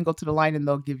 now you can go to the line and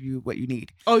they'll give you what you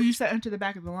need. Oh, you sent her to the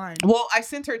back of the line. Well, I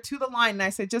sent her to the line and I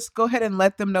said, just go ahead and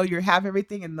let them know you have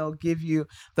everything and they'll give you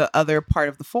the other part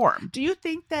of the form. Do you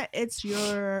think that it's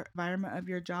your environment of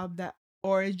your job that,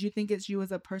 or do you think it's you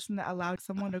as a person that allowed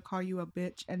someone to call you a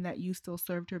bitch and that you still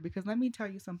served her? Because let me tell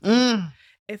you something.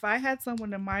 If I had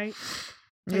someone in my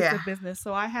place of business,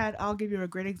 so I'll give you a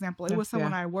great example. It was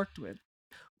someone I worked with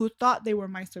who thought they were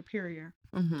my superior.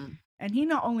 And he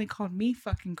not only called me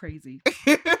fucking crazy.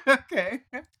 Okay.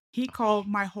 He called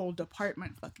my whole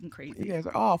department fucking crazy. You guys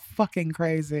are all fucking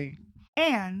crazy.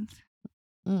 And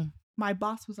my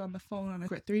boss was on the phone on a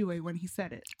three-way when he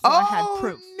said it. So I had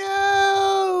proof.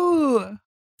 No.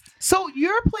 So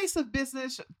your place of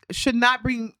business should not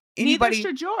bring anybody. Neither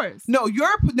should yours. No,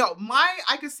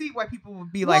 I can see why people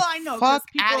would be like, I know, fuck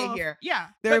out of here. Yeah.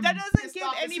 They're but that doesn't give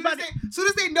anybody. As soon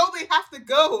as they know they have to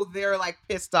go, they're like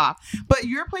pissed off. But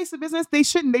your place of business, they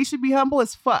should be humble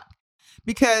as fuck.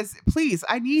 Because please,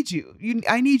 I need you.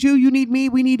 I need you. You need me.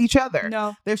 We need each other.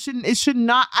 No, it should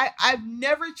not. I've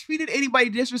never treated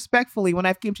anybody disrespectfully when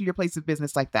I've came to your place of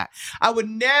business like that. I would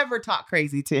never talk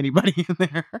crazy to anybody in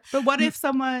there. But what if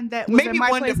someone that was in my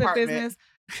place of business,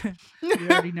 you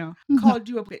already know, called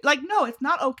you a bitch? Like, no, it's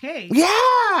not okay.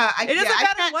 Yeah. It doesn't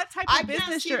matter what type of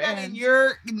business you're in.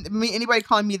 Anybody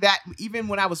calling me that, even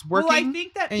when I was working. Well, I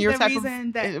think that the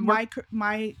reason that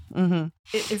my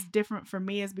it is different for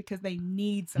me is because they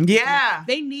need something. Yeah.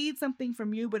 They need something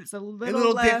from you, but it's a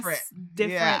little less different.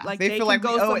 Yeah. Like they can like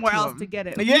go somewhere else to get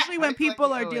it. Yeah. Usually when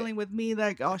people are dealing with me, they're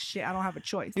like, oh shit, I don't have a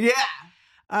choice. Yeah.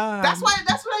 That's what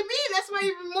I mean. That's why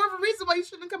even more of a reason why you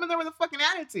shouldn't come in there with a fucking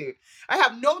attitude. I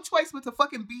have no choice but to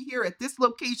fucking be here at this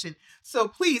location. So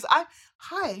please,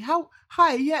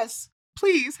 yes,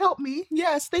 please help me.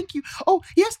 Yes, thank you. Oh,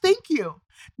 yes, thank you.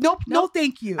 No,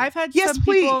 thank you. I've had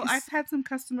I've had some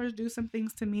customers do some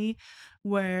things to me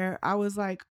where I was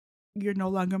like, you're no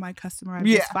longer my customer. I've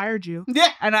just fired you.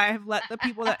 Yeah. And I have let the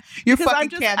people that you're because fucking I'm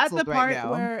just canceled at the part right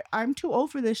now. where I'm too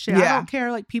old for this shit. Yeah. I don't care.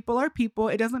 Like, people are people.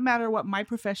 It doesn't matter what my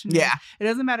profession is. Yeah. It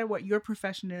doesn't matter what your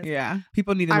profession is. Yeah.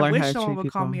 People need to learn how to treat people. I wish someone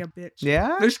would call me a bitch.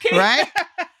 Yeah. Just kidding. Right?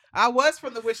 I was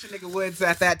from the Wish a Nigga Woods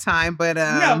at that time, but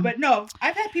no.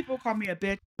 I've had people call me a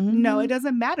bitch. No, it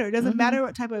doesn't matter. It doesn't matter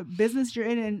what type of business you're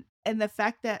in, and the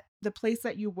fact that the place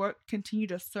that you work continued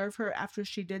to serve her after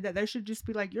she did that, there should just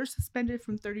be like, you're suspended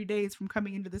from 30 days from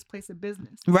coming into this place of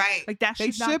business. Right. Like that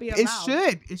should not be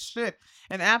allowed. It should.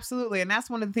 And absolutely. And that's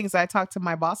one of the things I talked to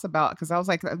my boss about, because I was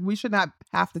like, we should not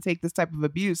have to take this type of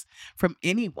abuse from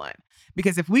anyone.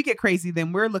 Because if we get crazy,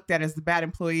 then we're looked at as the bad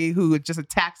employee who would just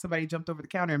attack somebody, jumped over the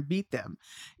counter and beat them,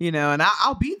 and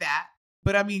I'll be that.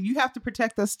 But I mean, you have to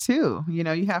protect us too. You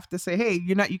have to say, hey,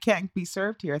 you can't be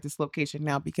served here at this location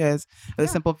now because of the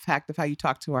simple fact of how you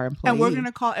talk to our employees. And we're going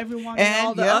to call everyone in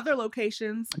all the other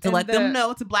locations to let them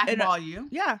know, to blackball you.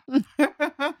 Yeah.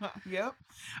 Yep.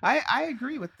 I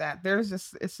agree with that.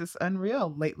 It's just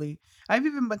unreal lately. I've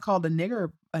even been called a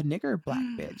nigger black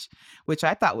bitch, which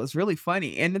I thought was really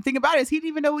funny. And the thing about it is he didn't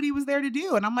even know what he was there to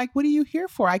do. And I'm like, what are you here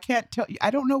for? I can't tell you. I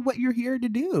don't know what you're here to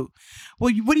do.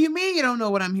 Well, what do you mean you don't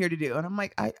know what I'm here to do? And I'm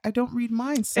like, I don't read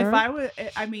minds, sir. If I would,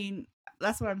 I mean,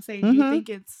 that's what I'm saying. You think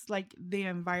it's like the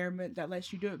environment that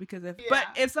lets you do it because but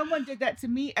if someone did that to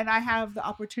me and I have the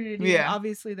opportunity and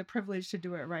obviously the privilege to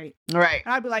do it right. Right.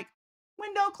 And I'd be like,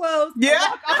 window closed. Yeah.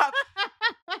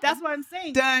 That's what I'm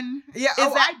saying. Done. Yeah.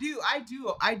 I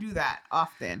do that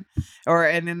often.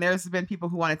 And then there's been people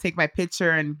who want to take my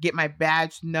picture and get my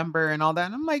badge number and all that.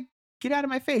 And I'm like, get out of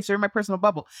my face. You're in my personal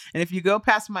bubble. And if you go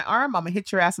past my arm, I'm gonna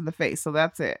hit your ass in the face. So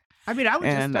that's it. I mean, I would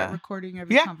just start recording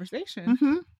every conversation.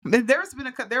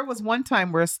 Mm-hmm. There was one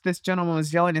time where this gentleman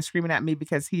was yelling and screaming at me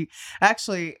because he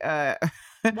actually. Why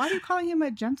are you calling him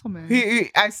a gentleman?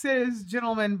 I said he's a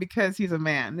gentleman because he's a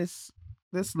man. This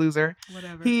loser.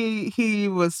 Whatever. He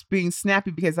was being snappy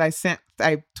because I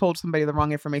told somebody the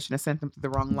wrong information. I sent them to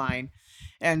the wrong line.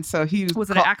 And so was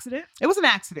it an accident? It was an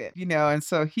accident, and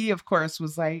so he, of course,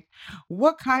 was like,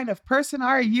 what kind of person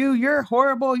are you? You're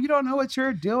horrible. You don't know what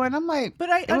you're doing. I'm like, but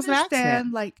I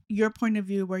understand like your point of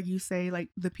view where you say like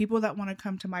the people that want to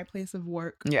come to my place of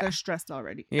work, they're stressed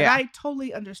already. Yeah. And I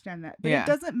totally understand that. But it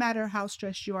doesn't matter how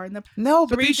stressed you are. No,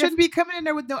 but you shouldn't be coming in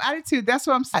there with no attitude. That's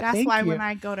what I'm saying. That's why when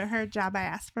I go to her job, I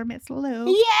ask for Miss Lou.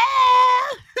 Yeah.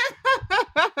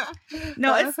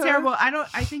 No, it's terrible.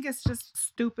 I think it's just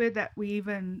stupid that we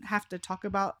even have to talk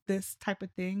about this type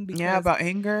of thing. Because Yeah, about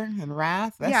anger and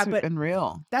wrath. That's but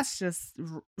unreal. that's just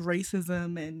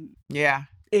racism and Yeah.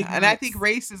 ignorance. And I think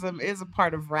racism is a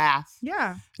part of wrath.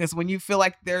 Yeah. Because when you feel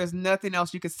like there's nothing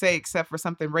else you could say except for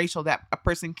something racial that a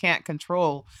person can't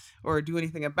control or do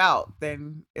anything about,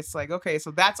 then it's like, okay,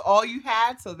 so that's all you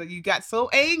had? So that you got so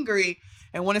angry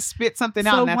and want to spit something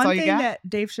out, and that's all you got? One thing that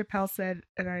Dave Chappelle said,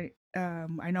 and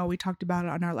I know we talked about it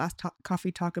on our last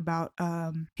coffee talk about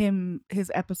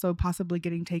his episode possibly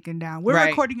getting taken down. We're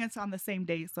recording it on the same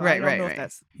day, so I don't know if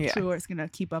that's true or it's gonna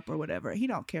keep up or whatever. He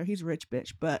don't care. He's a rich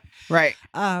bitch. But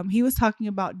he was talking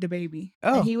about DaBaby.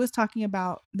 Oh. And he was talking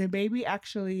about DaBaby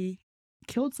actually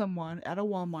killed someone at a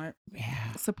Walmart.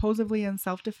 Yeah. Supposedly in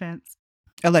self-defense.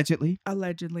 Allegedly.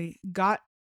 Got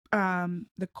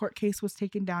the court case was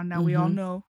taken down. Now we all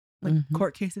know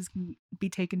court cases can be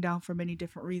taken down for many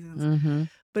different reasons.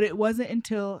 But it wasn't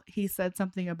until he said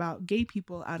something about gay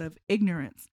people out of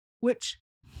ignorance, which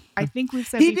I think we've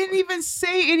said he didn't even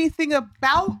say anything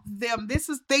about them.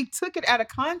 They took it out of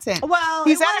content. Well,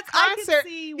 he's at a concert.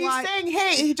 He's saying,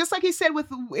 hey, just like he said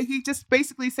he just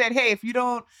basically said, hey, if you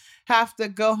don't have to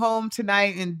go home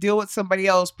tonight and deal with somebody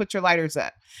else, put your lighters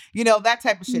up. You know, that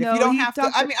type of shit. No, if you don't have to,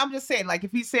 I mean, I'm just saying, like,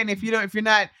 if he's saying if you're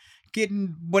not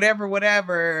getting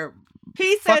whatever.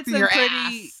 He said some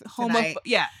pretty homophobic.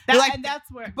 Yeah, and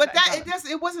that's where. But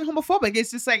it wasn't homophobic.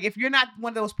 It's just like, if you're not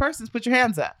one of those persons, put your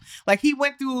hands up. Like, he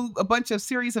went through a bunch of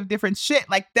series of different shit.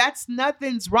 Like,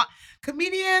 nothing's wrong.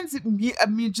 Comedians,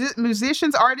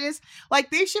 musicians, artists,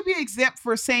 like, they should be exempt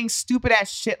for saying stupid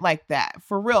ass shit like that.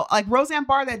 For real. Like Roseanne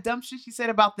Barr, that dumb shit she said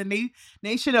about the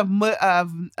nation of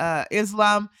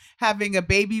Islam having a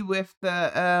baby with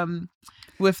the.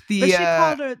 But she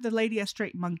called the lady a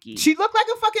straight monkey. She looked like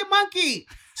a fucking monkey.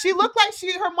 She looked like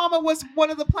her mama was one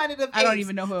of the Planet of Apes. I don't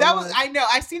even know who it was. I know.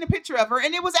 I seen a picture of her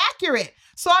and it was accurate.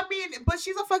 So I mean, but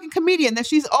she's a fucking comedian. That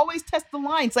she's always test the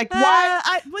lines. Like,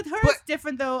 why? With her, it's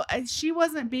different though. She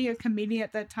wasn't being a comedian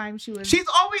at that time. She's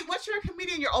always. Once you're a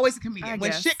comedian, you're always a comedian.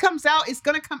 When shit comes out, it's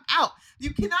gonna come out.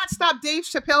 You cannot stop Dave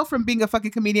Chappelle from being a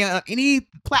fucking comedian on any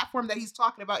platform that he's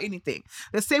talking about anything.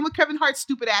 The same with Kevin Hart's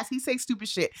stupid ass. He says stupid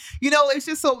shit. You know, it's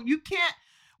just so you can't.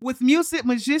 With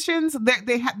musicians,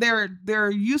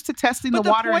 they're used to testing the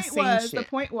water and saying shit. The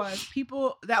point was,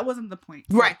 people. That wasn't the point,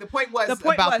 right? The point was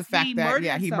about the fact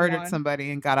that he murdered somebody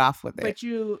and got off with it. But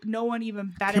no one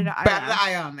even batted an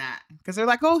eye on that, because they're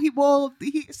like, oh,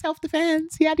 he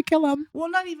self-defense. He had to kill him.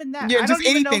 Well, not even that. Yeah, just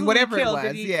anything, whatever it was.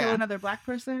 Did he kill another black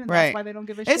person? And right. That's why they don't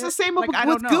give a shit. It's the same with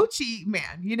Gucci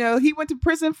Man. You know, he went to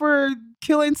prison for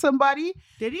killing somebody.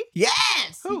 Did he?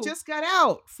 Yes. Who? He just got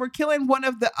out for killing one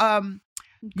of the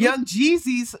Young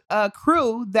Jeezy's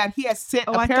crew that he has sent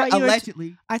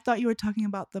allegedly. I thought you were talking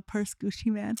about the purse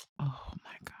Gucci Man. Oh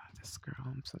my god, this girl!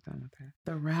 I'm so done with her.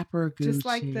 The rapper Gucci, just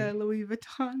like the Louis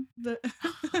Vuitton, the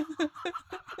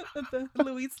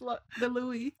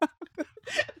Louis.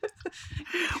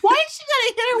 Why is she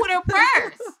gonna hit her with her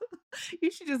purse?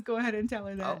 You should just go ahead and tell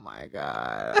her that. Oh my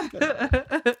god.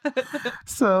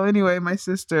 So anyway, my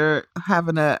sister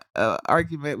having a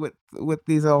argument with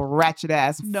these old ratchet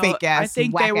ass, fake ass, I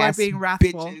think they were being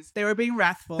wrathful. Bitches. They were being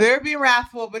wrathful.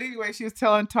 But anyway, she was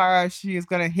telling Tara she was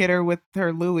gonna hit her with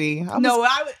her Louis.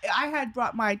 I had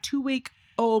brought my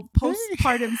 2-week-old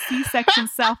postpartum C-section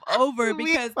self over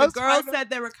because the girl said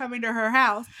they were coming to her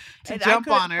house and I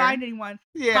couldn't find anyone.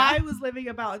 Yeah. I was living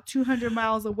about 200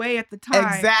 miles away at the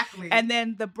time. Exactly. And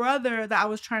then the brother that I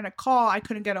was trying to call, I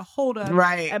couldn't get a hold of.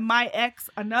 Right. And my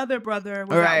another brother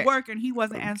was at work and he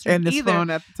wasn't answering either. Phone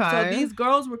at the time. So these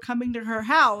girls were coming to her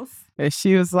house. And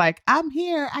she was like, I'm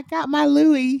here. I got my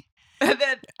Louis. And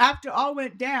then after all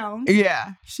went down,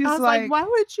 she's I was like, why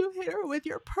would you hit her with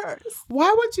your purse?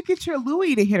 Why would you get your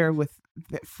Louis to hit her with?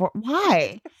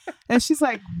 Why? And she's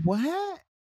like, what?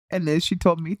 And then she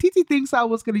told me, Titi thinks I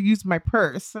was going to use my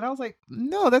purse. And I was like,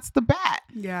 no, that's the bat.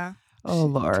 Yeah. Oh,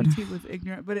 Lord. Titi was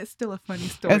ignorant, but it's still a funny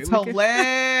story. It's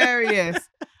hilarious.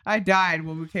 I died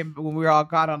when we all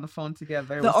got on the phone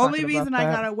together. The only reason I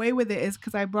got away with it is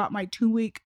because I brought my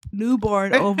 2-week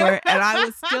newborn over and I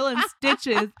was still in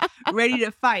stitches, ready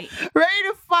to fight.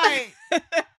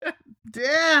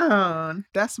 Damn.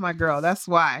 That's my girl. That's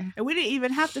why. And we didn't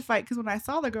even have to fight because when I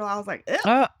saw the girl, I was like,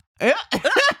 you're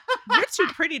too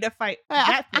pretty to fight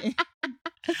that thing.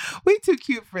 We too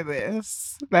cute for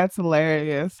this. That's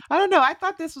hilarious. I don't know. I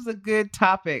thought this was a good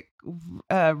topic.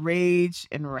 Rage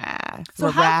and wrath. So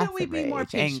how can we be more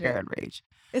patient? Anger and rage.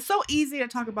 It's so easy to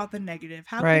talk about the negative.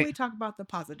 How can we talk about the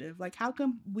positive? Like, how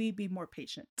can we be more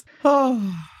patient?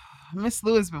 Oh, Miss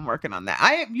Lou has been working on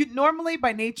that. Normally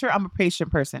by nature, I'm a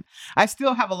patient person. I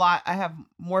still have I have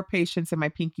more patience in my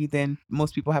pinky than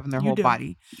most people have in their You whole do.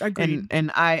 body. Agreed.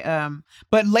 And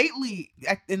but lately,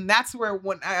 and that's where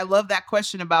when I love that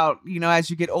question about, as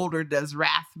you get older, does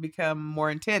wrath become more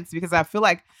intense? Because I feel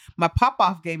like my pop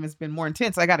off game has been more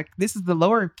intense. This is the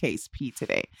lowercase p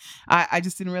today. I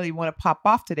just didn't really want to pop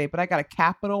off today, but I got a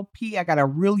capital P. I got a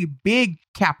really big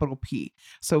capital P.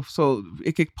 So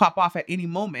it could pop off at any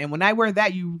moment. And when I wear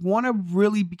that, you want to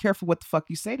really be careful what the fuck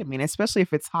you say to me, and especially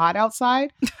if it's hot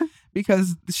outside,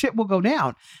 because the shit will go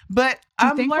down. But Do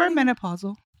you think we're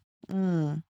menopausal?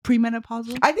 Mm.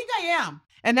 Premenopausal? I think I am.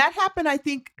 And that happened, I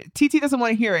think, TT doesn't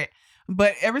want to hear it.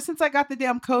 But ever since I got the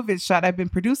damn COVID shot, I've been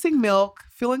producing milk,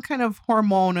 feeling kind of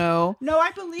hormonal. No,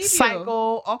 I believe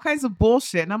cycle, all kinds of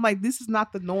bullshit. And I'm like, this is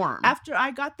not the norm. After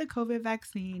I got the COVID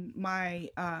vaccine, my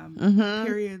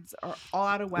periods are all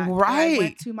out of whack. Right. I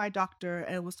went to my doctor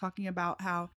and was talking about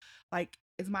how, like,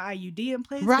 is my IUD in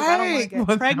place? Right. I don't want to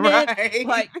get pregnant. Right.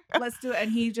 Like, let's do it.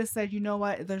 And he just said, you know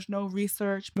what? There's no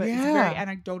research, but it's very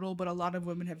anecdotal. But a lot of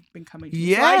women have been coming to me.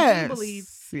 Yes. So I do believe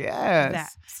that.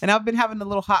 And I've been having the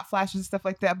little hot flashes and stuff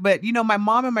like that. But, my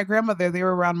mom and my grandmother, they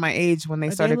were around my age when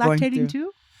they started going through. Are they lactating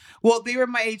too? Well, they were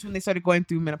my age when they started going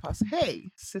through menopause.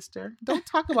 Hey, sister, don't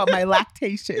talk about my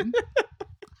lactation.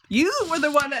 You were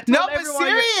the one that told everyone. No,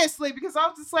 but seriously, because I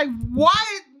was just like,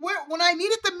 why? When I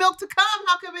needed the milk to come,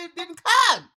 how come it didn't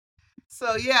come?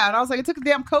 So, yeah. And I was like, it took a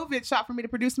damn COVID shot for me to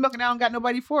produce milk, and I don't got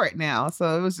nobody for it now.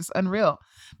 So it was just unreal.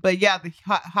 But yeah, the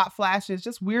hot flashes,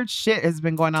 just weird shit has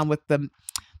been going on with the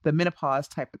menopause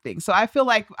type of thing. So I feel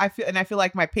like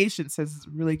my patience is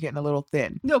really getting a little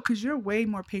thin. No, because you're way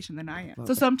more patient than I am.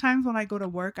 So sometimes when I go to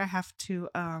work, I have to,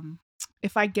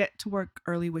 if I get to work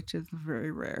early, which is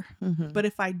very rare, but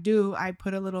if I do, I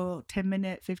put a little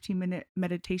 10-minute, 15-minute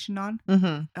meditation on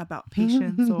about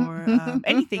patience or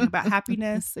anything about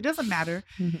happiness. It doesn't matter.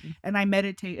 And I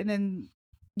meditate. And then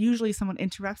usually someone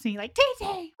interrupts me like, TT,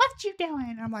 what you doing?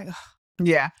 And I'm like, ugh.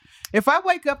 Yeah. If I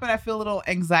wake up and I feel a little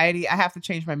anxiety, I have to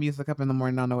change my music up in the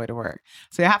morning on the way to work.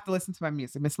 So I have to listen to my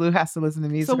music. Miss Lou has to listen to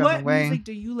music on the way. So what music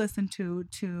do you listen to?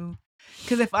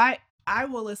 Because if I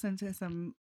will listen to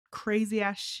some crazy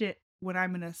ass shit when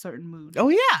I'm in a certain mood. Oh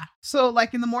yeah. So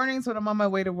like in the mornings when I'm on my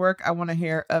way to work, I want to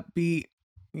hear upbeat,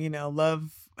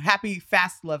 happy,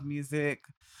 fast love music,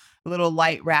 a little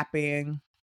light rapping,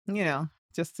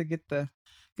 just to get the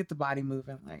body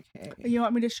moving. Like, hey. You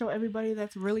want me to show everybody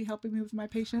that's really helping me with my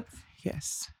patience?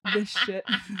 Yes. This shit.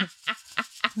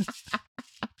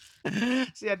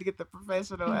 She had to get the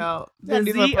professional out. The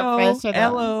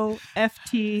ZOLOFT.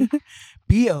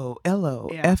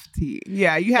 BOLOFT.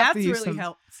 Yeah, you have to use really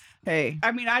helps. Hey.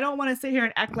 I mean, I don't want to sit here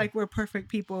and act like we're perfect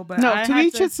people, but no,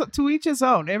 to each his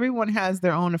own. Everyone has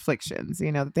their own afflictions,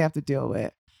 that they have to deal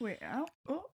with. Wait,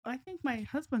 I think my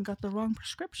husband got the wrong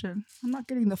prescription. I'm not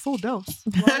getting the full dose.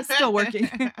 Well, it's still working.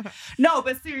 No,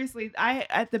 but seriously,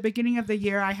 at the beginning of the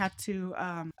year, I had to,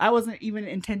 I wasn't even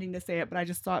intending to say it, but I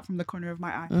just saw it from the corner of my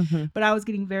eye. But I was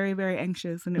getting very, very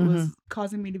anxious, and it was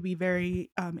causing me to be very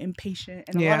impatient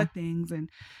and a lot of things. And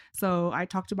so I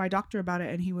talked to my doctor about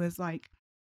it, and he was like,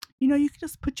 you could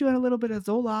just put you on a little bit of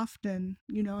Zoloft, and,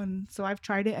 and so I've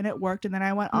tried it and it worked. And then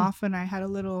I went off and I had a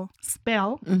little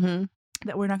spell.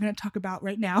 That we're not going to talk about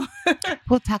right now.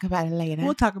 We'll talk about it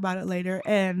later.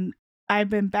 And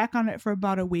I've been back on it for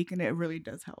about a week, and it really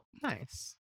does help.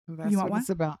 Nice. That's you want what one?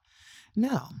 It's about.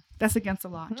 No. That's against the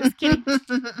law. Just kidding.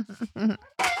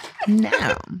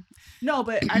 No. No,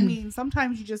 but I mean,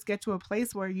 sometimes you just get to a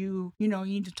place where you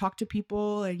need to talk to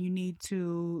people, and you need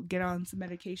to get on some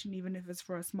medication, even if it's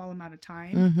for a small amount of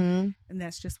time. And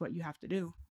that's just what you have to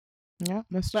do. Yeah,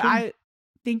 that's true. But I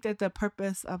think that the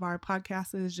purpose of our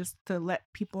podcast is just to let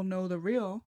people know the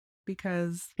real,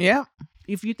 because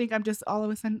if you think I'm just all of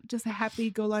a sudden just a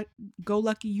happy go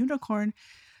lucky unicorn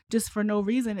just for no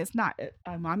reason, it's not.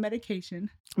 I'm on medication.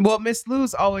 Well, Miss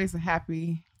Lou's always a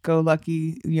happy go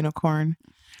lucky unicorn,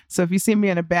 so if you see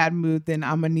me in a bad mood, then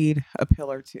I'm gonna need a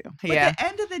pill or two. But the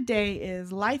end of the day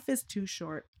is life is too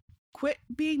short. Quit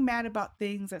being mad about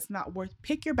things that's not worth.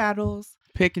 Pick your battles.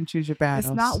 Pick and choose your battles.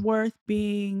 It's not worth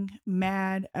being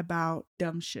mad about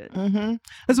dumb shit.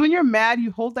 Because when you're mad,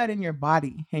 you hold that in your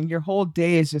body, and your whole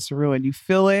day is just ruined. You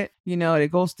feel it,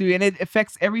 it goes through, and it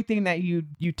affects everything that you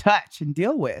touch and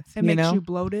deal with. It makes you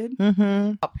bloated.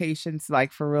 Patience,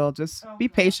 like for real. Just be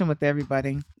patient with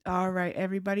everybody. All right,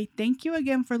 everybody. Thank you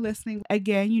again for listening.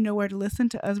 Again, you know where to listen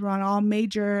to us. We're on all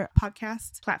major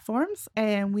podcast platforms,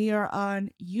 and we are on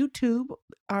YouTube.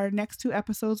 Our next 2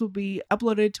 episodes will be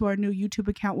uploaded to our new YouTube YouTube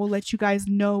account. We'll let you guys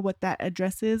know what that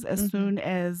address is as Mhm. soon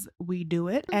as we do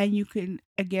it. And you can,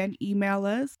 again, email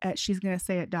us at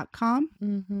she'sgonasayit.com,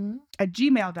 Mm-hmm. at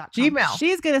gmail.com. Gmail.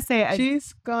 She's going to say it at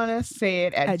She's gonna say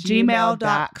it at gmail.com.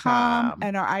 gmail.com,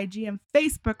 and our IG and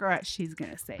Facebook are at She's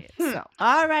Gonna Say It. So,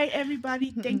 all right,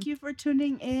 everybody, thank you for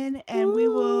tuning in, and we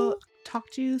will talk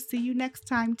to you. See you next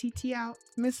time. TT out.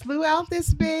 Miss Lou out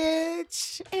this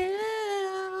bitch.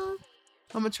 Ew.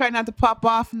 I'm gonna try not to pop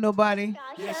off nobody.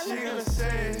 Yeah, she gonna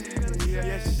say it.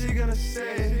 Yeah, she gonna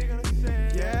say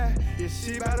it. Yeah,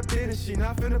 she about to business. She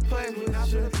not finna play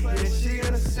with you. Yeah, she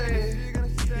gonna say it.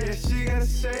 Yeah, she gonna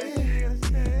say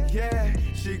it. Yeah,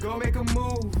 she gon' make a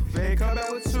move. Ain't come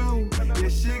back with two. Yeah,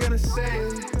 she gonna say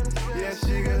it. Yeah,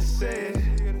 she gonna say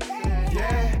it.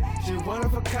 Yeah, she one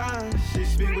of a kind. She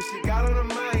speak what she got on her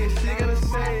mind. Yeah, she gonna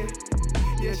say it.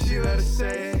 Yeah, she let her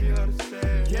say it.